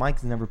 I guess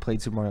Mike's never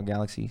played Super Mario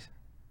Galaxies.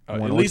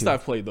 At least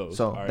I've played those.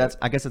 So All right. that's.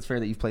 I guess it's fair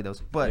that you've played those.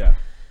 But yeah.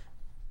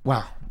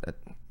 wow,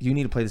 you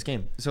need to play this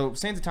game. So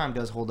Sands of Time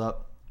does hold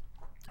up.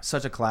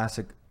 Such a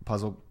classic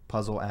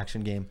puzzle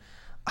action game.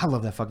 I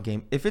love that fucking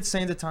game. If it's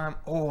Sands of Time,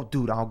 oh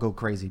dude, I'll go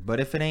crazy. But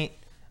if it ain't,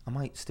 I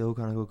might still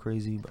kind of go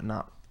crazy, but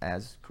not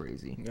as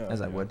crazy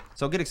as I would.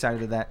 So get excited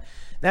to that.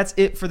 That's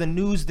it for the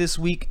news this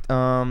week.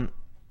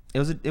 It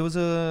was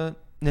a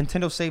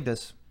Nintendo saved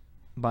us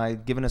by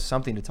giving us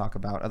something to talk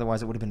about.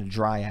 Otherwise, it would have been a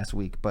dry ass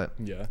week. But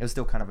Yeah. it was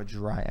still kind of a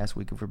dry ass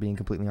week if we're being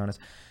completely honest.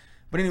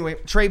 But anyway,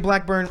 Trey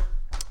Blackburn.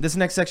 This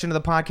next section of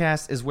the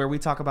podcast is where we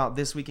talk about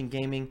this week in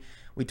gaming.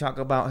 We talk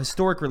about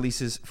historic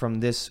releases from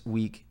this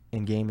week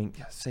in gaming.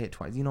 Yeah, say it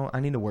twice. You know, I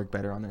need to work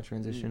better on that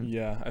transition.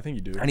 Yeah, I think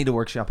you do. I need to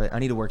workshop it.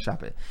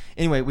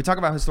 Anyway, we talk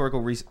about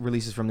historical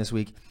releases from this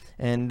week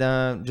and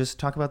just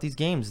talk about these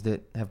games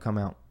that have come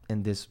out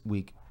in this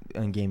week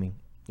in gaming.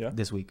 Yeah.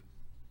 This week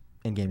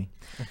in gaming.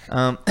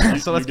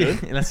 So let's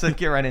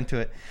get right into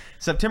it.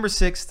 September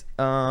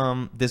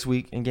 6th, this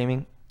week in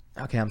gaming.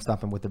 Okay, I'm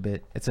stopping with the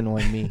bit. It's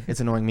annoying me.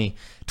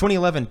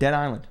 2011, Dead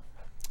Island.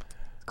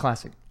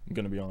 Classic. I'm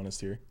gonna be honest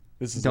here.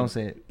 Don't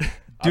say it.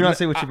 Do not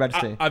say what you're about to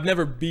say. I've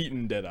never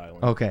beaten Dead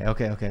Island. Okay.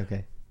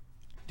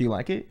 Do you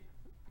like it?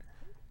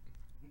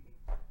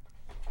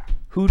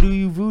 Who do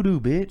you voodoo,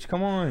 bitch?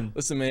 Come on.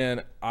 Listen,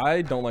 man,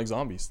 I don't like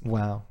zombies.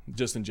 Wow.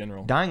 Just in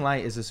general. Dying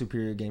Light is a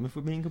superior game, if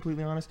we're being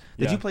completely honest.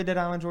 Did Yeah. you play Dead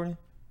Island, Jordan?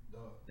 No.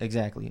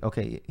 Exactly.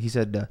 Okay. He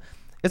said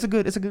it's a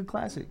good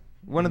classic.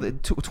 One of the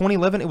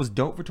 2011. It was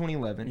dope for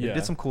 2011. It Yeah.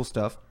 did some cool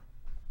stuff.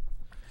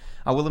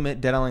 I will admit,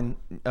 Dead Island,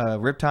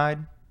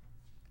 Riptide,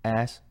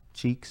 ass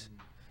cheeks.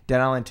 Dead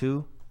Island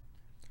 2,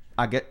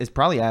 I get it's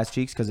probably ass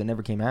cheeks because it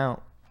never came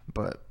out.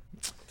 But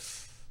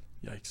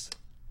Yikes.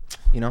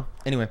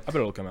 Anyway. I bet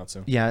it'll come out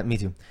soon. Yeah, me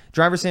too.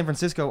 Driver San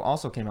Francisco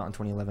also came out in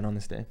 2011 on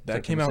this day.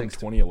 That came out in 6th.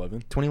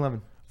 2011.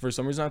 2011. For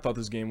some reason, I thought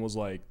this game was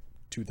like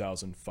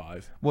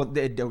 2005. Well,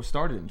 it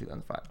started in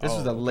 2005. This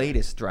was the okay.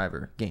 latest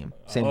Driver game,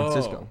 San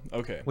Francisco.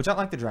 Okay. Which I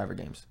like the Driver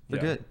games. They're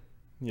Yeah. good.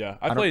 Yeah,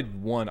 I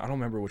played one. I don't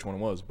remember which one it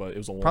was, but it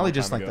was a long Probably time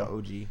just like ago. the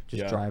OG,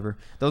 just Yeah. Driver.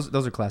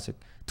 Those are classic.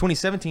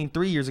 2017,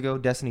 3 years ago,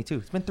 Destiny 2.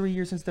 It's been 3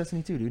 years since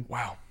Destiny 2, dude.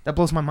 Wow, That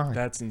blows my mind.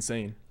 that's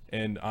insane.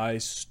 And I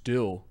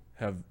still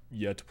have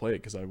yet to play it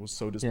because I was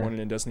so disappointed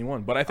in Destiny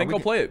 1. But I think I'll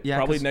play it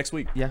probably next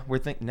week. Yeah, we're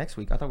thinking next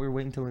week. I thought we were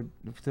waiting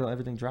until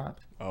everything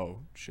dropped.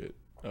 Oh, shit.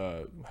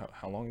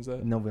 How long is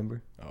that?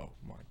 November. Oh,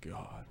 my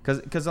God.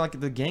 Because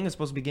like the gang is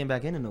supposed to be getting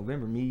back in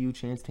November. Me, you,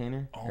 Chance,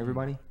 Tanner, Oh,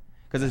 everybody.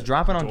 Because it's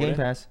dropping on Game Jordan?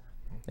 Pass.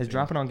 It's Yeah.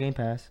 dropping on Game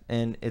Pass,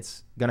 and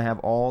it's gonna have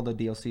all the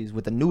DLCs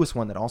with the newest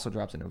one that also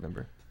drops in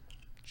November.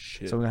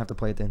 Shit. So we're gonna have to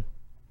play it then.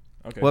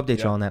 Okay. We'll update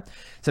yeah. y'all on that.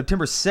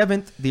 September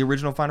 7th, the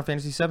original Final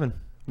Fantasy 7,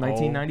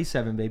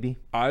 1997, baby.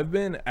 I've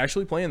been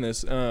actually playing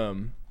this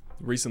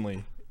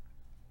recently.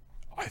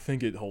 I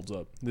think it holds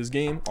up. This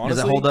game,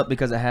 honestly. Does it hold up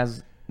because it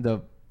has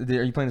the?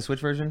 Are you playing the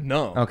Switch version?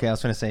 No. Okay, I was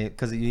trying to say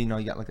because you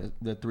got like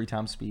the 3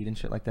 times speed and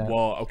shit like that.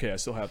 Well, okay, I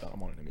still have that.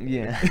 I'm on it.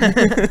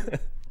 Yeah.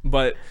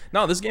 But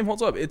no, this game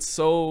holds up. It's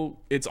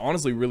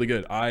honestly really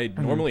good. I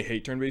normally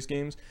hate turn-based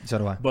games, So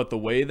do I. but the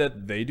way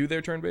that they do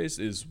their turn-based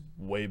is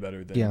way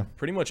better than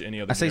pretty much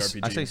any other I say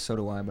JRPG. so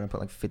do I, but I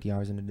put like 50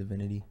 hours into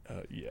Divinity.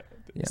 Yeah.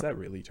 Yeah. Is that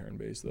really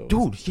turn-based though?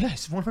 Dude,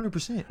 yes,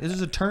 100%. This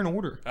is a turn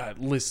order.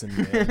 Listen,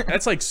 man,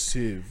 that's like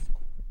Civ.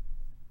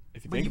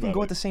 If you But think you can about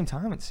go it. at the same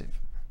time at Civ.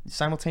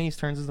 simultaneous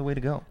turns is the way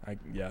to go.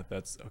 Yeah,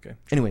 that's okay.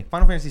 Anyway,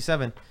 Final Fantasy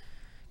 7.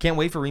 Can't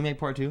wait for Remake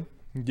Part 2.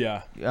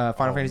 Yeah.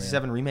 Final Fantasy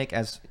 7 Remake,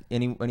 as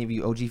any of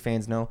you OG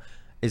fans know,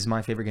 is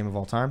my favorite game of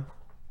all time.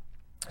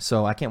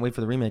 So I can't wait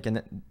for the remake. And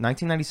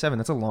 1997,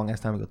 that's a long ass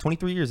time ago.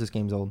 23 years this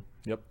game's old.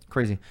 Yep.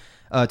 Crazy.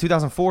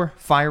 2004,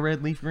 Fire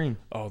Red, Leaf Green.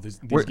 Oh, these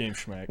games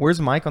schmack. Where's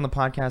Mike on the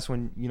podcast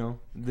when,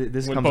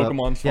 this When comes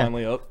Pokemon's up? Yeah.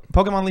 finally up.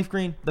 Pokemon Leaf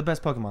Green, the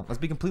best Pokemon. Let's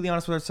be completely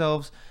honest with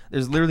ourselves.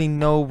 There's literally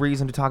no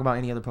reason to talk about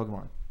any other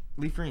Pokemon.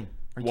 Leaf Green.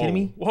 Are you kidding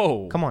me?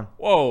 Whoa. Come on.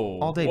 Whoa.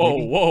 All day, whoa,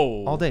 baby.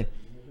 Whoa. All day.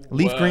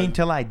 Leaf Green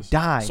till I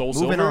die. Soul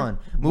Moving Silver? on.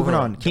 Moving Bruh,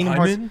 on. Kingdom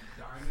Diamond?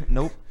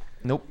 Hearts.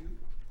 Nope.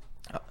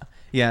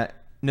 Yeah.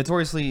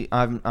 Notoriously,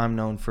 I'm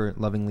known for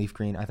loving Leaf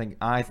Green. I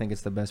think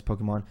it's the best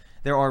Pokemon.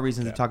 There are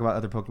reasons to talk about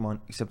other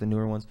Pokemon except the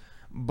newer ones,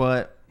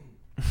 but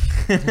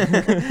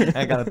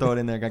I gotta throw it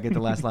in there. Gotta get the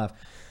last laugh.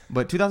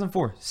 But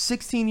 2004,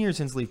 16 years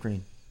since Leaf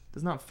Green.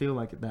 Does not feel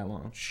like it that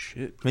long.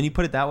 Shit. When you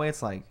put it that way,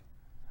 it's like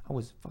I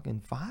was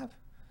fucking 5.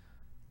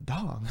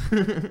 Dog.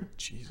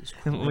 Jesus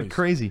Like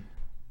Christ.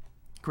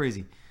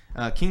 Crazy.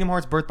 Kingdom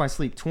Hearts Birth by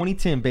Sleep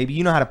 2010, baby.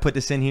 You know how to put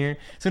this in here.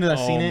 As soon as I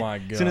seen it, my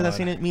as soon as I God.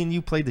 seen it, me and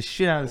you played the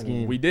shit out of this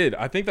game. We did.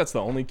 I think that's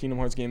the only Kingdom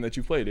Hearts game that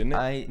you played, isn't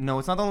it? No,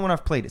 it's not the only one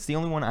I've played. It's the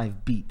only one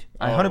I've beat.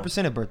 I Oh.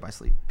 100% have Birth by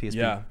Sleep. PSP.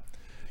 Yeah.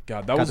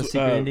 God, that Got was the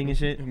secret ending and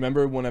shit.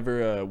 Remember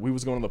whenever we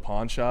was going to the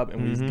pawn shop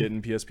and we was getting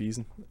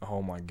PSPs?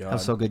 Oh my God. That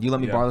was so good. You let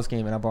me Yeah. borrow this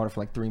game, and I borrowed it for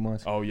like 3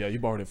 months. Oh yeah, you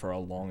borrowed it for a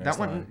long That ass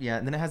one, time. yeah.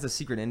 And then it has the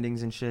secret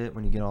endings and shit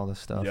when you get all this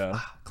stuff. Yeah.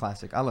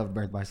 Classic. I love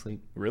Birth by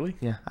Sleep. Really?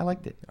 Yeah, I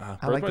liked it. I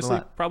Birth liked by it a Sleep,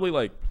 lot. probably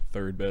like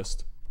third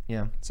best.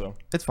 Yeah, So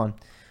it's fun.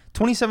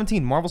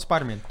 2017, Marvel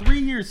Spider-Man. 3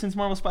 years since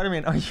Marvel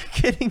Spider-Man. Are you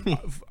kidding me?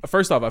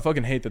 first off, I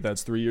fucking hate that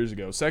that's 3 years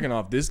ago. Second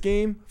off, this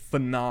game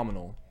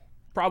phenomenal.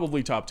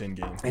 Probably top 10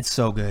 game. It's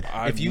so good.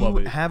 I If you love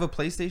it. have a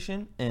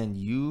PlayStation and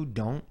you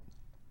don't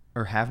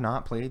or have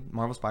not played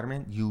Marvel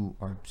Spider-Man, you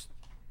are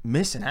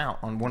missing out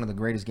on one of the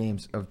greatest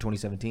games of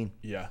 2017.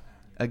 Yeah.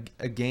 A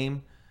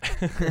game,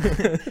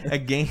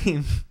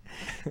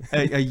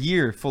 a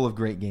year full of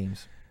great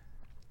games.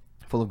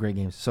 Full of great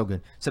games. So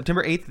good.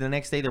 September 8th, the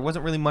next day, there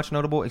wasn't really much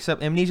notable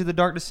except Amnesia: The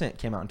Dark Descent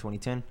came out in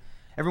 2010.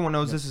 Everyone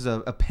knows this is a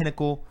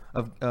pinnacle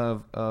of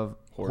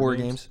horror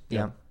games.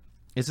 Yeah.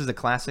 This is a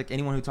classic.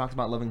 Anyone who talks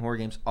about loving horror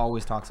games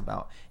always talks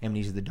about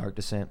Amnesia: The Dark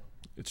Descent.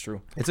 It's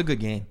true. It's a good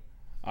game.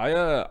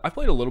 I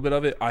played a little bit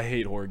of it. I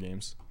hate horror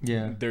games.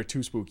 Yeah. They're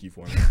too spooky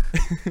for me.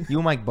 You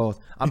and Mike both.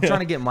 I'm trying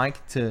to get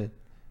Mike to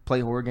play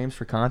horror games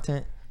for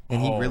content,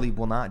 and he Oh. really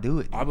will not do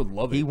it. I would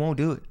love it. He won't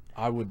do it.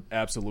 I would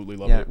absolutely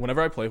love Yeah. it.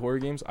 Whenever I play horror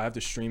games, I have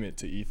to stream it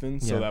to Ethan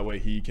so Yeah. that way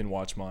he can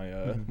watch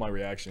my my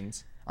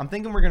reactions. I'm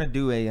thinking we're gonna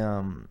do a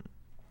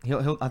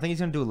I think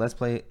he's gonna do a let's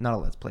play, not a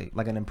let's play,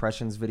 like an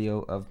impressions video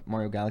of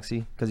Mario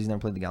Galaxy because he's never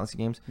played the Galaxy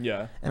games.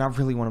 Yeah. And I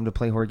really want him to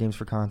play horror games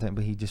for content,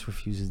 but he just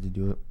refuses to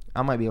do it.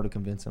 I might be able to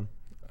convince him.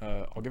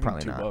 I'll give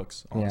Probably him not.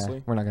 $2, honestly.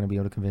 Yeah, we're not gonna be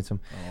able to convince him.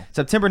 Oh.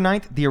 September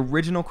 9th, the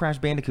original Crash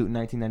Bandicoot in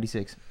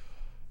 1996.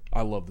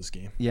 I love this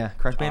game. Yeah,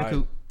 Crash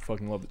Bandicoot. I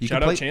fucking love it. You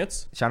Shout can out play-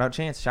 Chance. Shout out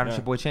Chance. Shout out Yeah.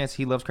 your boy Chance.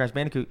 He loves Crash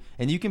Bandicoot,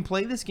 and you can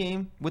play this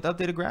game with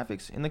updated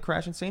graphics in the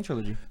Crash Insane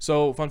trilogy.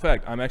 So, fun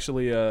fact, I'm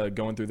actually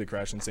going through the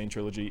Crash Insane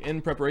trilogy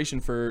in preparation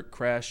for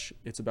Crash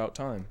It's About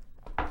Time.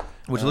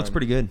 Which looks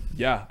pretty good.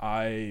 Yeah,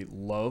 I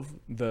love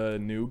the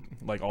new,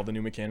 like all the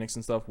new mechanics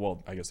and stuff.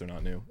 Well, I guess they're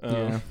not new.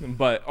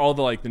 But all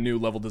the like the new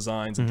level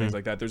designs and Mm-hmm. things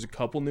like that. There's a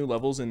couple new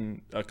levels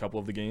in a couple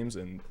of the games,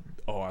 and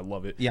oh, I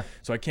love it. Yeah.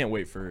 So I can't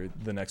wait for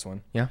the next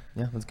one. Yeah,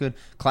 that's good.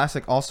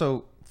 Classic.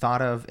 Also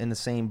thought of in the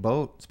same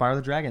boat, Spyro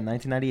the Dragon,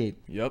 1998.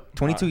 Yep.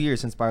 22 years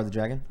since Spyro the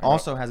Dragon.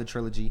 Also has a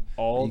trilogy.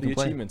 All that you the can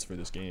play. achievements for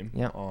this game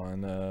Yeah.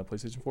 on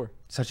PlayStation 4.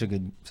 Such a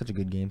good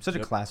game. Such a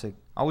Yep. classic.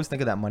 I always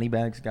think of that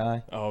Moneybags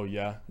guy. Oh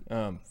yeah.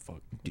 Fuck.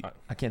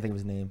 I can't think of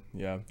his name.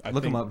 Yeah.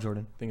 Look him up,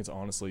 Jordan. I think it's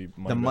honestly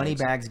The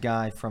Moneybags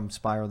guy from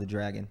Spyro the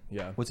Dragon.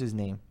 Yeah. What's his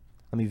name?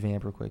 Let me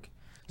vamp real quick.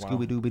 Wow.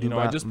 Scooby Dooby You know,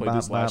 I just played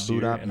this last year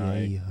Doo. and Yeah, I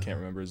yeah. can't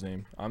remember his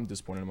name. I'm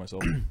disappointed in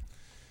myself.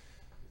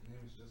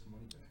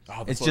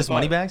 Oh, It's that's what I just thought.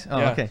 Moneybags? Oh,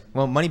 Yeah. okay.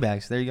 Well,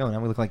 Moneybags. There you go. Now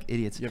we look like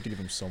idiots. You have to give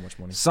him so much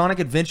money. Sonic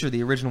Adventure,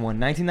 the original one,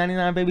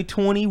 1999, baby,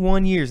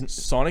 21 years.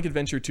 Sonic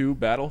Adventure 2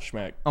 Battle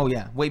Schmack. Oh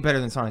yeah, way better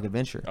than Sonic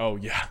Adventure. Oh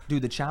yeah.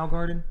 Dude, the Chow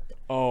Garden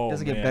Oh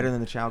doesn't man. get better than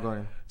the Chow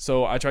Garden.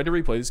 So I tried to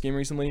replay this game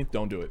recently.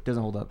 Don't do it.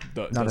 Doesn't hold up.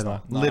 Does Not at all.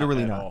 not. Not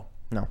Literally at not. all.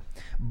 No.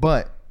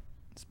 But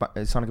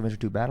Sonic Adventure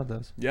 2 Battle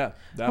does. Yeah,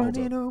 that holds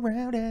Running up.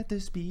 around at the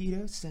speed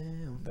of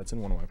sound. That's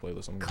in one of my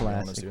playlists. I'm gonna be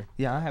honest Classic. here.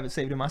 Yeah, I have it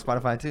saved in my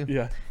Spotify too.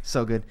 Yeah.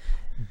 So good.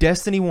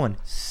 Destiny 1.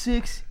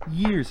 6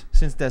 years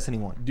since Destiny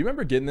 1. Do you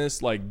remember getting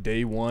this like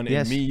day one?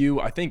 Yes. And me, you,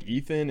 I think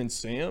Ethan and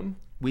Sam.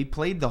 We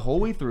played the whole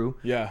way through.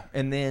 Yeah.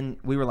 And then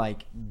we were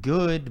like,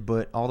 good,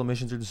 but all the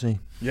missions are the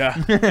same.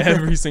 Yeah.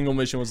 Every single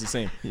mission was the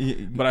same.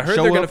 But I heard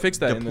Show they're gonna up, fix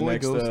that in the deploy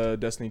next Ghost.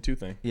 Destiny 2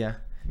 thing. Yeah.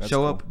 That's Show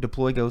cool. up,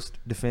 deploy Ghost,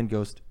 defend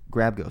Ghost,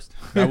 grab Ghost.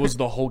 That was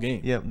the whole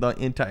game. Yep, the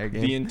entire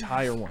game. The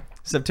entire one.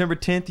 September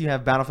 10th, you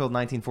have Battlefield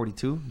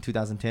 1942 in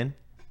 2010.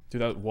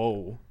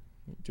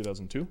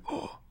 2002?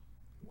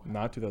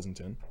 Not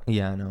 2010.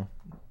 Yeah, I know.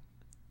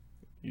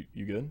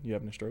 You good? You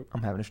having a stroke?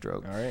 I'm having a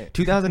stroke. All right.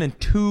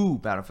 2002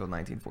 Battlefield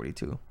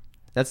 1942.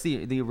 That's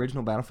the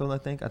original Battlefield, I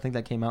think. I think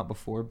that came out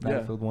before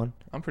Battlefield 1.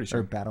 I'm pretty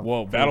sure. Or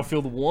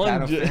Battlefield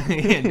 1,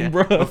 yeah,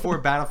 bro. before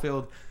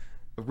Battlefield,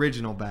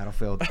 original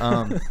Battlefield.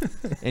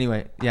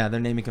 Anyway, yeah, their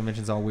naming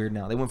convention's all weird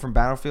now. They went from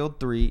Battlefield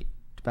 3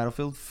 to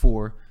Battlefield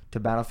 4 to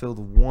Battlefield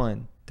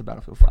 1 to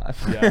Battlefield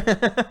 5.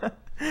 Yeah.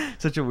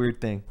 Such a weird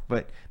thing.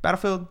 But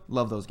Battlefield,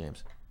 love those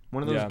games.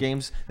 One of those Yeah.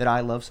 games that I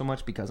love so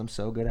much because I'm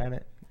so good at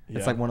it. It's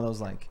Yeah. like one of those,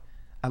 like,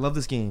 I love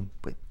this game,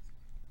 but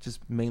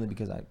just mainly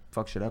because I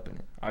fuck shit up in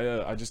it.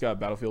 I just got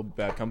Battlefield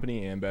Bad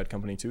Company and Bad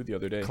Company 2 the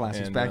other day.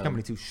 Classics. And, Bad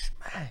Company 2.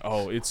 Smash.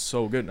 Oh, it's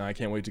so good. And I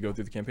can't wait to go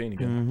through the campaign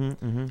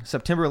again.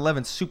 September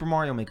 11th, Super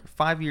Mario Maker.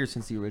 5 years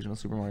since the original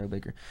Super Mario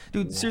Maker.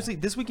 Dude, Wow. seriously,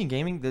 this week in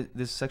gaming,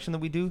 this section that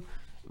we do,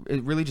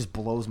 it really just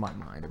blows my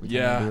mind every time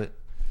Yeah. I do it.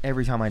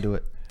 Every time I do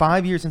it.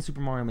 5 years since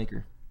Super Mario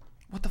Maker.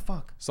 What the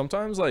fuck?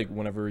 Sometimes, like,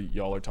 whenever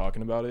y'all are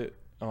talking about it,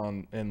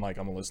 and, like,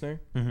 I'm a listener,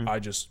 Mm-hmm. I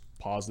just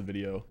pause the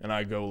video and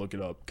I go look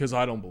it up because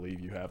I don't believe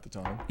you half the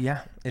time.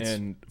 Yeah. It's,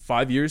 And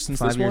 5 years since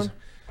 5 this years. one?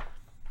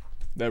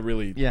 That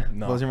really... yeah,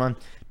 No. blows your mind.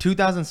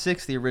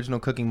 2006, the original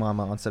Cooking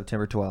Mama on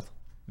September 12th.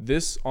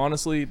 This,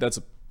 honestly, that's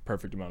a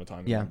perfect amount of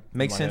time. Yeah, in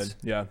makes my sense. head.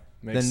 Yeah.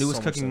 The Makes newest so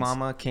much Cooking sense.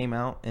 Mama came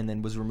out and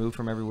then was removed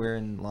from everywhere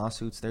in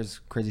lawsuits. There's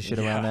crazy shit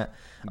around Yeah. that.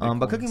 Big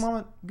But Cooking points.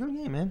 Mama, good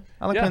game, man.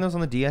 I like Yeah. playing those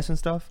on the DS and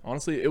stuff.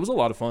 Honestly, it was a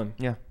lot of fun.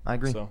 Yeah, I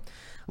agree. So,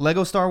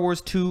 Lego Star Wars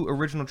 2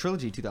 Original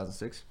Trilogy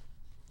 2006.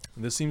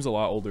 this seems a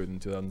lot older than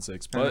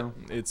 2006, I but know.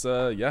 it's,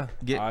 yeah.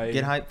 Get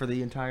hyped for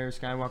the entire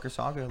Skywalker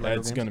saga. Lego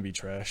That's games. going to be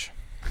trash.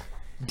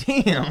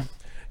 Damn.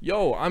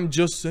 Yo, I'm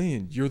just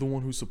saying, you're the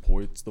one who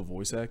supports the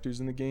voice actors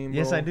in the game, bro.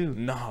 Yes, I do.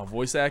 Nah,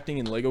 voice acting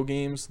in Lego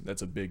games,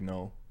 that's a big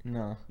no.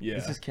 No. Yeah.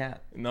 It's just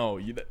cap. No,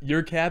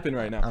 you're capping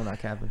right now. I'm not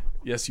capping.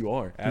 Yes, you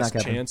are. Not Ask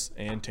capping. Chance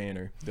and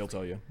Tanner. They'll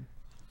tell you.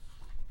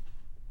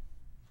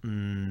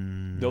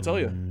 They'll tell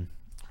you.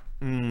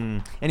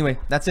 Anyway,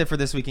 that's it for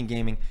this week in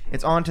gaming.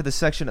 It's on to the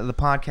section of the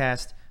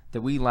podcast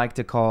that we like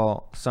to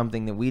call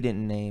something that we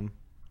didn't name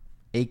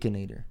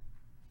Akinator.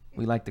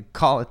 We like to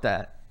call it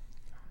that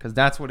because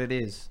that's what it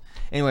is.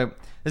 Anyway,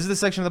 this is the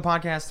section of the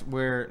podcast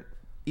where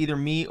either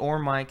me or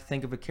Mike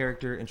think of a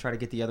character and try to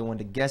get the other one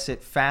to guess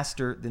it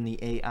faster than the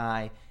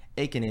AI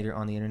Akinator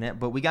on the internet.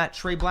 But we got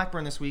Trey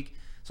Blackburn this week,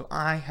 so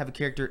I have a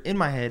character in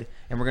my head,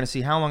 and we're going to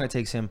see how long it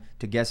takes him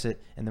to guess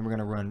it, and then we're going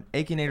to run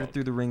Akinator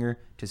through the ringer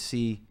to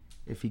see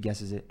if he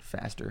guesses it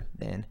faster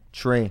than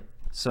Trey.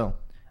 So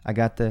I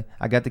got the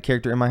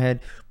character in my head.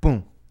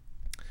 Boom.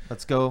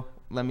 Let's go.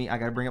 I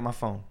gotta bring up my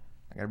phone.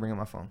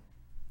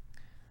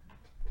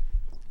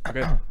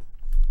 Okay. All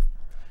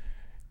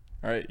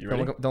right, you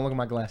ready? Don't look at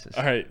my glasses.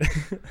 All right.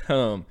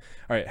 All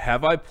right.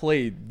 Have I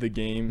played the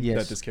game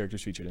Yes. that this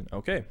character's featured in?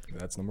 Okay,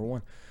 that's number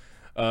one.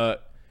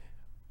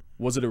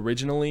 Was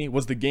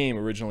the game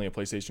originally a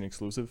PlayStation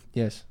exclusive?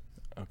 Yes.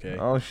 Okay.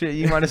 Oh shit,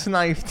 you might have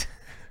sniped.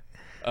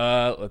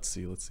 Let's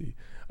see.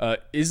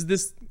 Is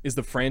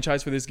the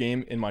franchise for this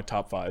game in my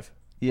top 5?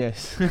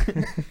 Yes.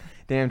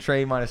 Damn,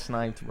 Trey might have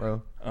sniped,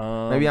 bro.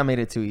 Um, Maybe I made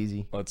it too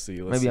easy. Let's see.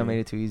 I made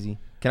it too easy.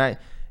 Can I,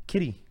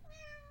 Kitty?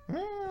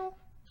 Meow.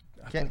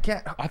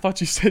 Cat. I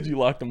thought you said you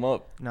locked them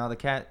up. No, the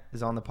cat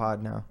is on the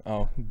pod now.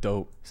 Oh,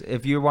 dope. So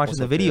if you're watching What's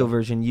the up, video Teo?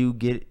 version,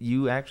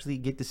 you actually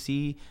get to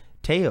see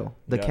Teo,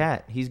 the Yeah.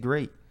 cat. He's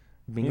great.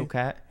 Bingo Yeah.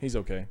 cat. He's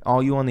okay.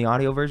 All you on the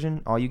audio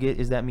version, all you get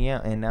is that meow,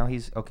 and now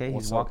he's okay.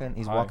 What's He's up? walking.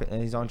 He's Hi. walking,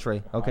 and he's on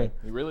Trey. Okay. Hi.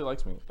 He really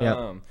likes me. Yeah.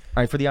 All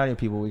right, for the audio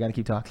people, we got to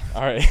keep talking.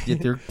 All right.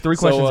 Get three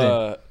questions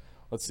in.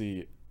 Let's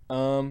see.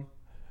 In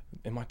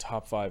my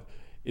top 5,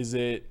 is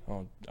it?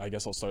 Oh, I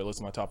guess I'll start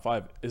listing my top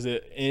 5. Is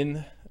it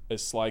in a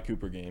Sly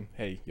Cooper game?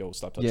 Hey, yo,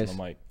 stop touching Yes.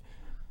 the mic.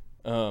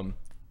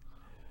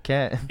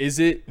 Cat. Is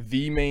it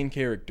the main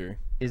character?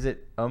 Is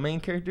it a main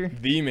character?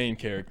 The main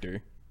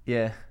character.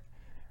 Yeah.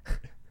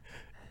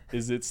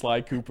 Is it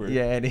Sly Cooper?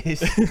 Yeah, it is.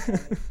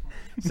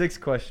 6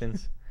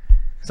 questions.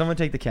 Someone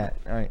take the cat.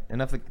 All right,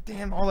 enough.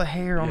 Damn, all the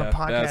hair on the Yeah,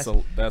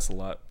 podcast. that's a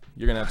lot.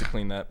 You're gonna have to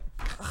clean that.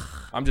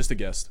 I'm just a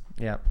guest.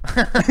 Yeah.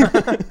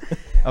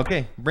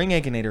 Okay, bring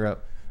Akinator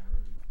up.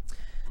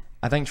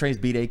 I think Trey's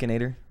beat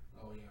Akinator.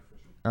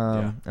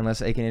 Yeah.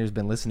 Unless Akinator's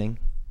been listening.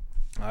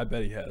 I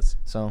bet he has.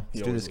 So He let's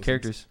do always this. listens.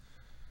 Characters.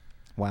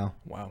 Wow.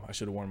 Wow, I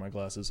should have worn my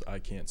glasses. I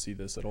can't see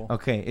this at all.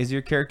 Okay, is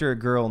your character a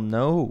girl?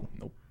 No.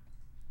 Nope.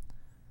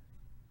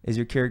 Has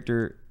your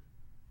character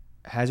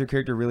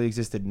really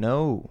existed?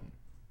 No.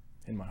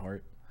 In my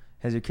heart.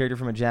 Has your character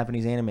from a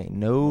Japanese anime?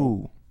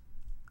 No.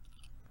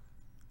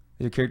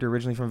 Is your character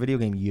originally from a video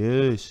game?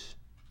 Yes.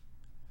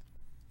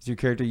 Does your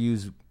character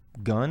use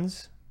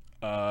guns?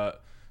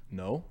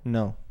 No.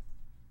 No.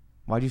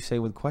 Why'd you say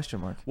with question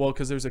mark? Well,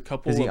 because there's a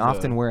couple. Does he of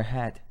often wear a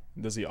hat?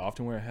 Does he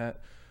often wear a hat?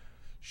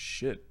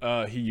 Shit.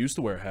 He used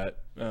to wear a hat.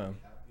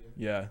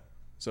 Yeah.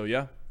 So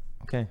yeah.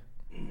 Okay.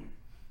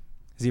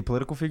 Is he a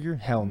political figure?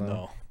 Hell no.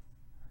 No.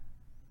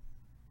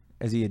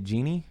 Is he a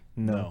genie?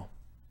 No.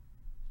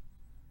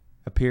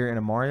 Appear in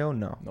a Mario?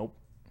 No. Nope.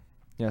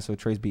 Yeah, so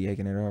Trey's beat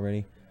Akinator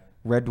already.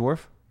 Red Dwarf?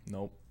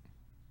 Nope.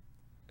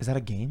 Is that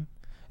a game?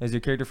 Is your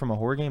character from a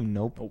horror game?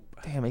 Nope. Nope.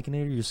 Damn,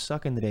 Akinator, you're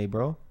sucking today,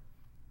 bro.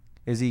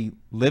 Is he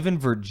live in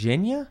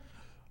Virginia?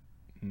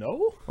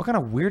 No. What kind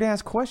of weird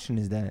ass question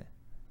is that?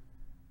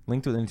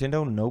 Linked with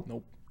Nintendo? Nope.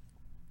 Nope.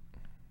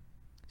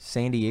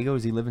 San Diego?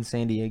 Does he live in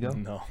San Diego?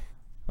 No.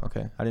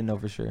 Okay, I didn't know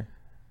for sure.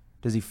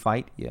 Does he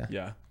fight? Yeah.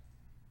 Yeah.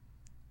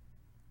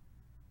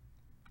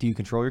 Do you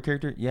control your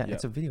character? Yeah, Yeah.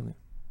 it's a video game.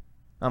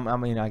 I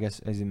mean, I guess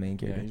as the main Yeah,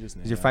 character. he just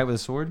Does your fight with a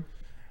sword?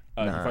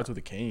 He Nah. fights with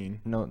a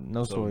cane. No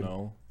So sword.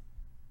 no.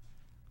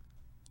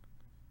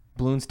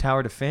 Bloons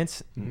Tower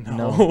Defense?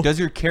 No. Does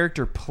your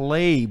character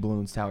play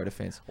Bloons Tower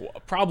Defense?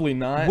 Probably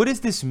not. What does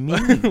this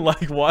mean?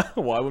 Like why?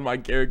 Why would my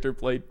character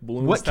play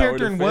Bloons What Tower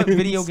character in Defense? what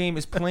video game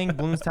is playing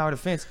Bloons Tower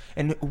Defense?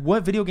 And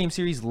what video game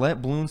series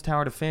let Bloons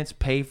Tower Defense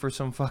pay for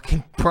some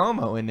fucking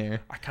promo in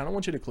there? I kind of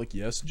want you to click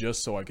yes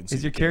just so I can see.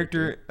 Is your the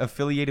character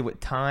affiliated with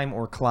time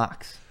or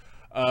clocks?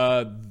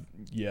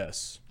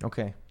 Yes,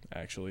 Okay.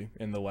 actually,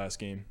 in the last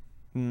game.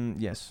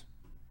 Yes.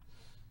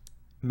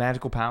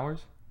 Magical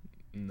powers?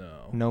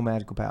 No. No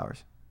magical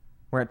powers.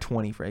 We're at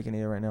 20 for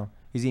Akinator right now.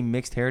 Is he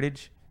mixed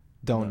heritage?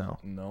 Don't know.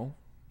 No.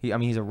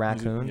 He's a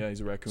raccoon. He's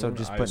a raccoon. So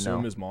just I put assume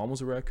no. his mom was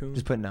a raccoon.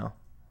 Just put no.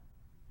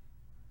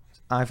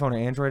 iPhone or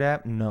Android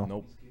app? No.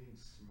 Nope.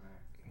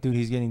 Dude,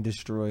 he's getting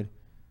destroyed.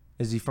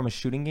 Is he from a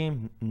shooting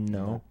game?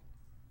 No.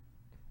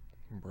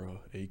 Bro,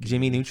 Akinator.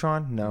 Jimmy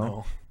Neutron? No.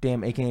 No.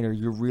 Damn, Akinator,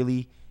 you're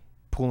really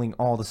pulling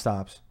all the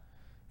stops.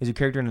 Is your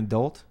character an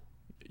adult?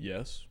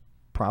 Yes,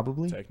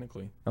 Probably.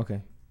 technically.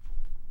 Okay.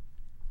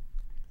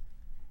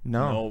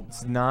 No, No.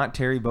 it's not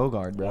Terry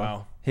Bogard, bro.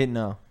 Wow. Hit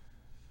no.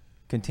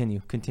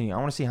 Continue. I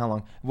want to see how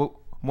long. Well,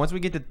 once we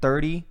get to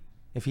 30,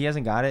 if he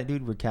hasn't got it,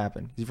 dude, we're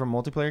capping. Is he from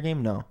a multiplayer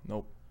game? No.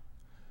 Nope.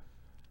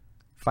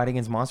 Fight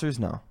against monsters?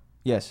 No.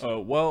 Yes.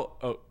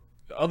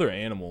 Other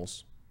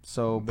animals.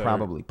 So They're-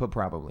 probably. Put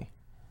probably.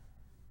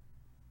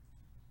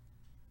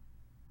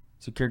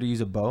 Does your character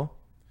use a bow?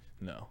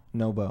 No.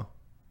 No bow.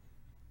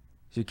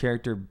 Is your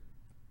character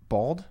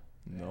bald?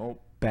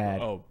 Nope.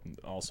 Bad. Oh,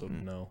 also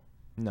no.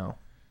 No.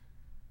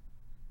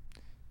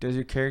 Does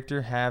your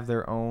character have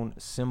their own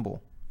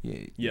symbol?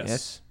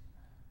 Yes.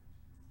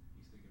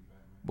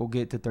 We'll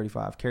get to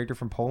 35. Character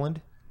from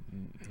Poland?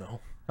 No.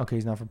 Okay,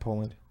 he's not from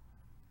Poland.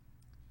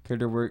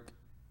 Character work.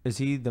 Is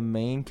he the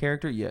main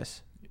character?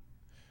 Yes.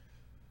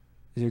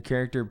 Is your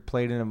character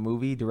played in a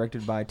movie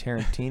directed by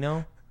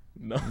Tarantino?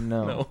 No.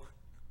 No. No.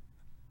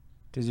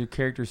 Does your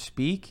character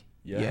speak?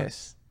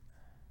 Yes.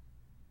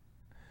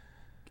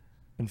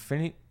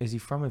 Infinity? Is he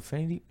from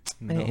Infinity?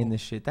 No. In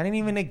this shit. That ain't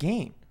even a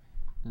game.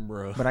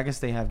 Bro. But I guess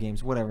they have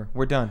games. Whatever.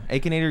 We're done.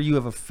 Akinator, you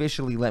have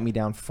officially let me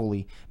down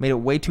fully. Made it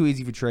way too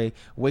easy for Trey.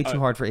 Way too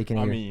hard for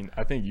Akinator. I mean,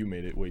 I think you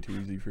made it way too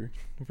easy for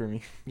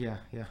me. Yeah.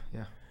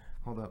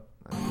 Hold up.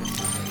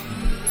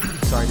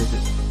 Sorry,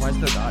 why is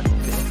the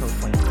intro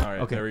playing? All right,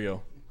 Okay. there we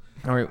go.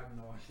 All right.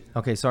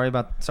 Okay, sorry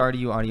to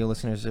you audio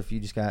listeners if you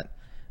just got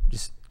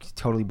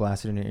totally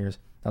blasted in your ears.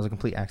 That was a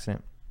complete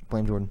accident.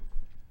 Blame Jordan.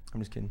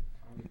 I'm just kidding.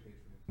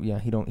 Yeah,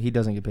 he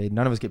doesn't get paid.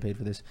 None of us get paid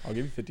for this. I'll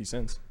give you 50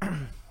 cents.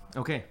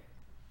 Okay.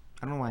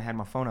 I don't know why I had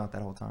my phone out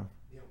that whole time.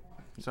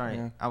 Sorry.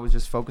 Yeah. I was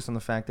just focused on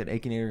the fact that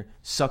Akinator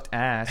sucked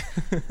ass.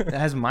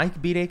 Has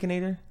Mike beat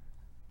Akinator?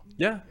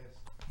 Yeah.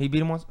 He beat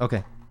him once?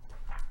 Okay.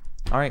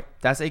 All right.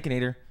 That's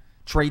Akinator.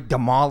 Trey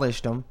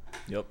demolished him.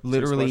 Yep.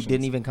 Literally 6 didn't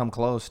questions. even come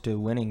close to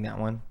winning that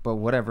one. But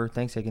whatever.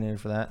 Thanks, Akinator,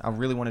 for that. I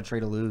really wanted Trey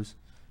to lose.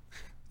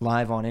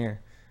 Live on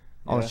air.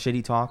 All the Yeah. shit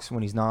he talks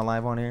when he's not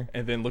live on air.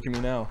 And then look at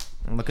me now.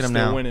 And look at him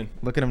Still now. winning.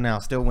 Look at him now.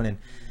 Still winning.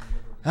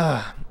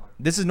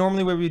 This is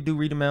normally where we do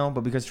read a mail,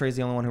 but because Trey's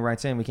the only one who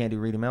writes in, we can't do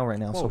read a mail right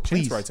now. Whoa, so Chance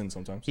please. writes in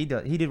sometimes. He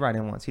did write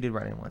in once.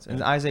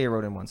 And Isaiah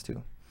wrote in once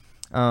too.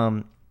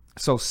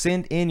 So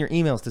send in your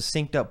emails to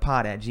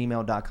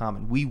synceduppod@gmail.com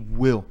and we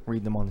will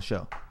read them on the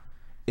show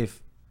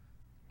if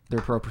they're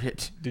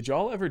appropriate. Did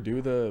y'all ever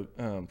do the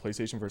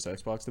PlayStation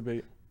versus Xbox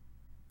debate?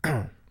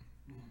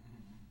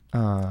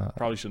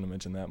 Probably shouldn't have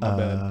mentioned that. My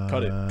bad.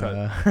 Cut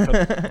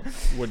it.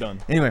 We're done.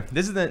 Anyway,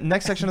 this is the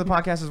next section of the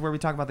podcast is where we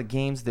talk about the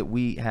games that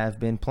we have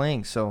been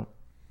playing. So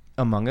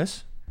Among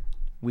Us,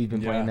 we've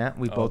been playing that.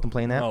 We've both been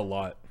playing that. A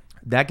lot.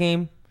 That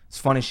game is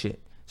fun as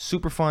shit.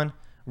 Super fun.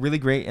 Really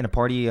great in a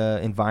party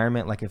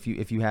environment. Like if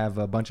you have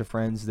a bunch of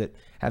friends that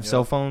have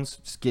cell phones,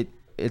 just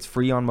it's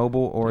free on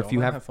mobile. Or Do if y'all you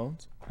not have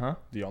phones, huh?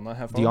 Do y'all not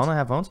have phones? Do y'all not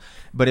have phones?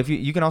 But if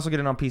you can also get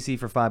it on PC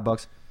for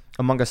 $5.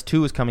 Among Us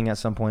 2 is coming at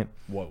some point.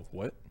 Whoa,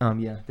 what? Yeah,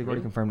 they've already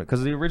Really? confirmed it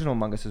because the original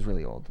Among Us is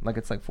really old. Like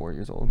it's like 4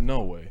 years old.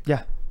 No way.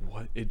 Yeah,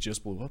 What? It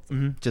just blew up?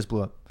 just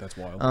blew up. That's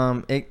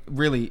wild. It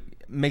really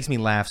makes me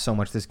laugh so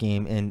much, this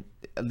game, and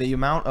the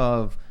amount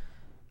of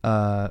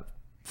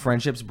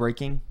friendships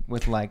breaking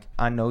with like,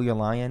 I know you're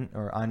lying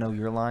or I know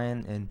you're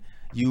lying and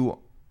you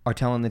are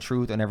telling the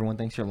truth and everyone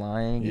thinks you're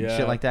lying and Yeah.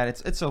 shit like that.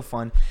 It's so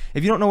fun.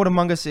 If you don't know what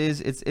Among Us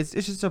is, it's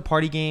just a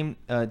party game,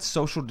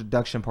 social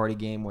deduction party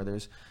game where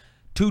there's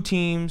two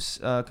teams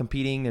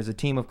competing. There's a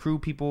team of crew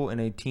people and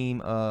a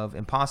team of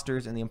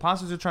imposters, and the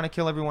imposters are trying to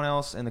kill everyone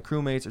else, and the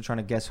crewmates are trying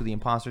to guess who the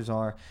imposters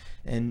are.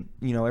 And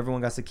you know,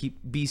 everyone got to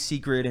be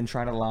secret and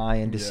try to lie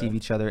and deceive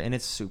each other, and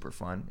it's super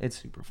fun. It's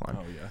super fun.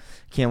 Oh yeah,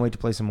 can't wait to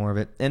play some more of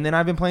it. And then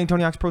I've been playing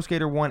Tony Hawk's Pro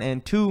Skater 1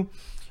 and 2.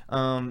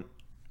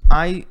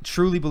 I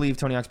truly believe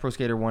Tony Hawk's Pro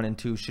Skater 1 and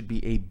 2 should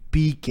be a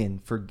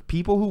beacon for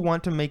people who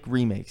want to make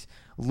remakes.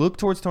 Look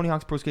towards Tony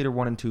Hawk's Pro Skater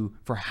 1 and 2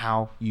 for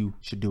how you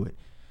should do it.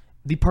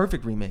 The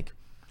perfect remake.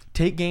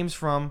 Take games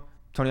from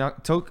Tony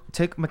Hawk,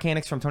 took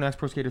mechanics from Tony Hawk's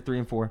Pro Skater 3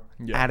 and 4,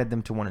 added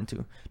them to 1 and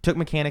 2. Took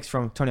mechanics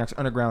from Tony Hawk's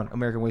Underground,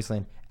 American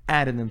Wasteland,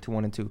 added them to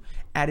 1 and 2.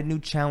 Added new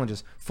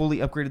challenges, fully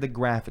upgraded the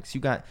graphics.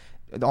 You got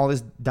all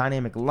this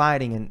dynamic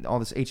lighting and all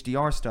this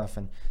HDR stuff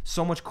and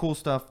so much cool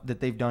stuff that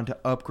they've done to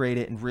upgrade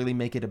it and really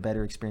make it a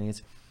better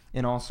experience.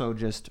 And also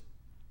just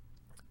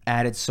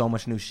added so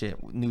much new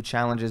shit, new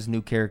challenges,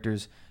 new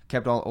characters,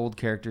 kept all old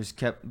characters,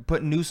 kept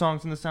putting new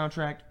songs in the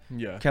soundtrack,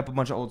 kept a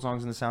bunch of old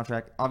songs in the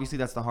soundtrack. Obviously,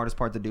 that's the hardest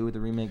part to do with the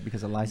remake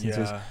because of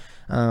licenses.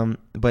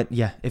 But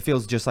yeah, it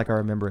feels just like I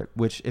remember it,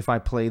 which if I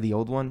play the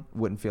old one,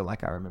 wouldn't feel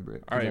like I remember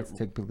it. All right. That's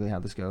typically how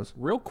this goes.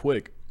 Real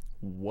quick,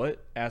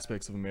 what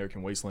aspects of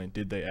American Wasteland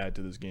did they add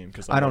to this game?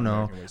 Because I don't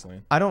know.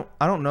 I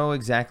don't know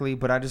exactly,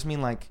 but I just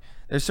mean like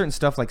there's certain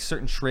stuff like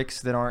certain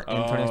tricks that aren't in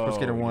Tony Hawk's Pro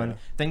Skater 1. Yeah.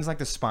 Things like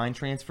the spine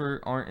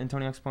transfer aren't in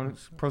Tony Hawk's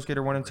Pro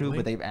Skater 1 and 2,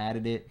 but they've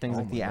added it. Things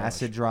like the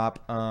acid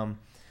drop,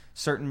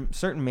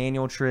 certain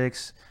manual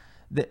tricks.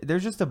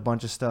 There's just a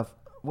bunch of stuff.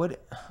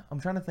 What I'm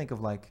trying to think of,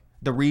 like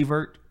the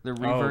revert. The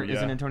revert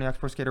isn't in Tony Hawk's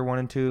Pro Skater 1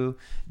 and 2.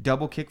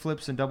 Double kick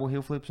flips and double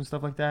heel flips and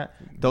stuff like that.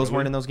 Those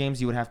weren't in those games.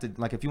 You would have to,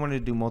 like, if you wanted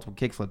to do multiple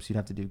kick flips, you'd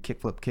have to do kick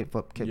flip, kick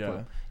flip, kick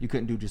flip. You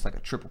couldn't do just like a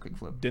triple kick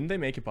flip. Didn't they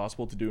make it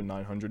possible to do a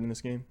 900 in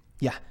this game?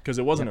 Yeah. Because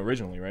it wasn't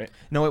originally, right?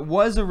 No, it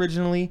was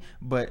originally,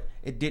 but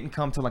it didn't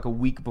come to like a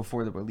week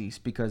before the release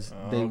because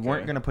they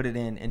weren't going to put it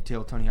in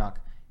until Tony Hawk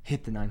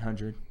hit the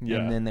 900.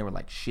 And then they were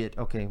like, shit,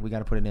 okay, we got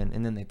to put it in.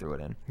 And then they threw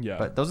it in. Yeah.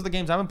 But those are the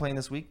games I've been playing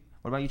this week.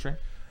 What about you, Trey?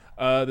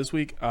 This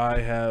week I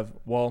have,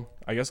 well,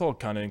 I guess I'll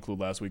kind of include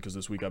last week because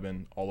this week I've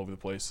been all over the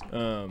place.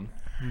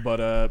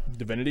 But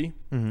Divinity,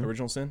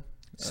 Original Sin,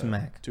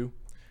 Smack 2,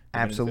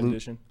 absolute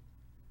edition.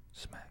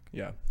 Smack.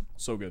 Yeah,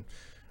 so good.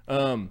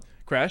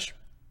 Crash,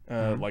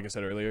 like I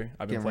said earlier,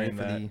 I've been playing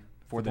that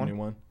for the new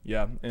one.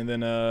 Yeah, and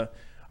then I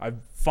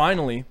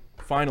finally,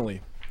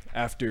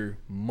 after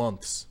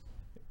months,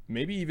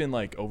 maybe even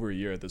like over a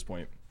year at this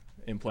point,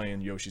 in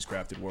playing Yoshi's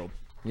Crafted World.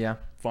 Yeah,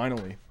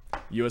 finally.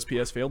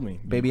 USPS failed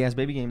me. Baby ass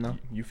baby game though.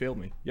 You failed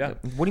me. Yeah.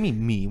 What do you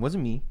mean me? It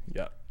wasn't me.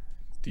 Yeah.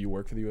 Do you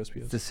work for the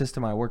USPS? It's the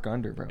system I work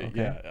under, bro. Okay?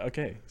 Yeah.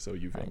 Okay. So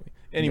you failed me.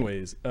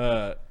 Anyways,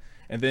 and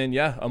then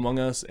Among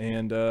Us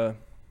and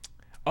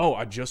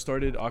I just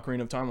started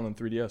Ocarina of Time on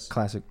the 3DS.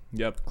 Classic.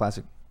 Yep.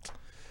 Classic.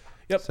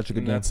 Yep. Such a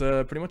good game. That's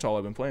pretty much all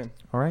I've been playing.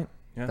 All right.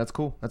 Yeah. That's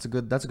cool. That's a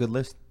good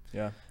list.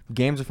 Yeah.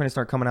 Games are finna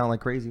start coming out like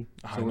crazy.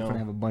 So we're gonna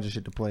have a bunch of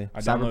shit to play.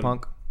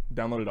 Cyberpunk.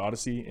 Downloaded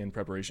Odyssey in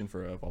preparation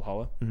for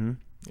Valhalla. Mm-hmm.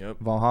 Yep.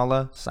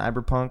 Valhalla,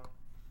 Cyberpunk,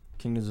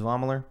 Kingdoms of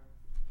Amalur.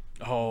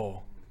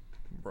 Oh,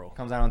 bro.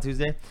 Comes out on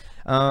Tuesday.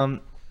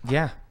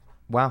 Yeah.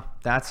 Wow.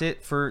 That's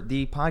it for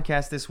the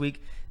podcast this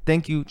week.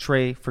 Thank you,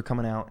 Trey, for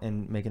coming out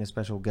and making a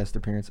special guest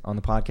appearance on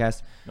the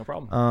podcast. No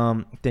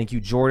problem. Thank you,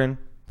 Jordan,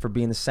 for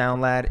being the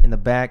sound lad in the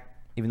back.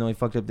 Even though he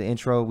fucked up the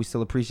intro, we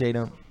still appreciate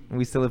him.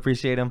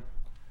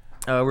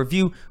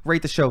 Review,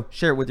 rate the show,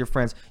 share it with your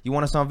friends. You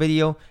want us on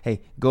video?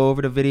 Hey, go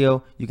over to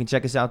video. You can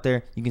check us out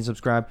there. You can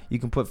subscribe. You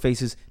can put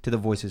faces to the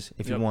voices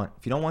if you want.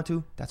 If you don't want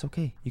to, that's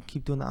okay. You can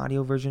keep doing the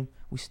audio version.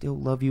 We still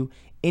love you.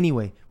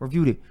 Anyway,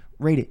 reviewed it,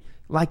 rate it,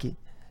 like it,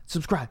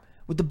 subscribe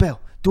with the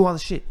bell. Do all the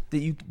shit that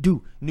you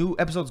do. New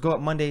episodes go up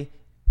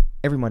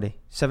every Monday,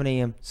 7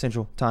 a.m.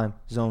 Central Time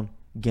Zone,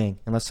 gang.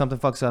 Unless something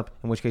fucks up,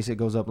 in which case it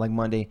goes up like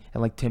Monday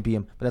at like 10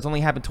 p.m. But that's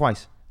only happened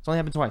twice.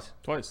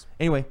 Twice.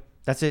 Anyway,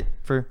 that's it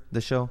for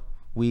the show.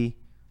 We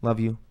love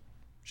you.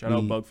 Shout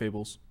out Bug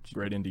Fables.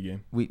 Great indie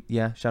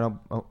game. Shout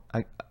out. Oh,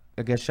 I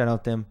guess shout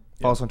out them.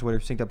 Follow us on Twitter,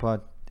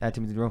 SyncedUpPod,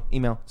 @TimothyDeRoe.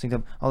 Email,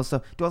 SyncedUp, all this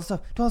stuff. Do all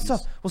the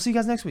stuff. We'll see you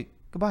guys next week.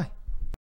 Goodbye.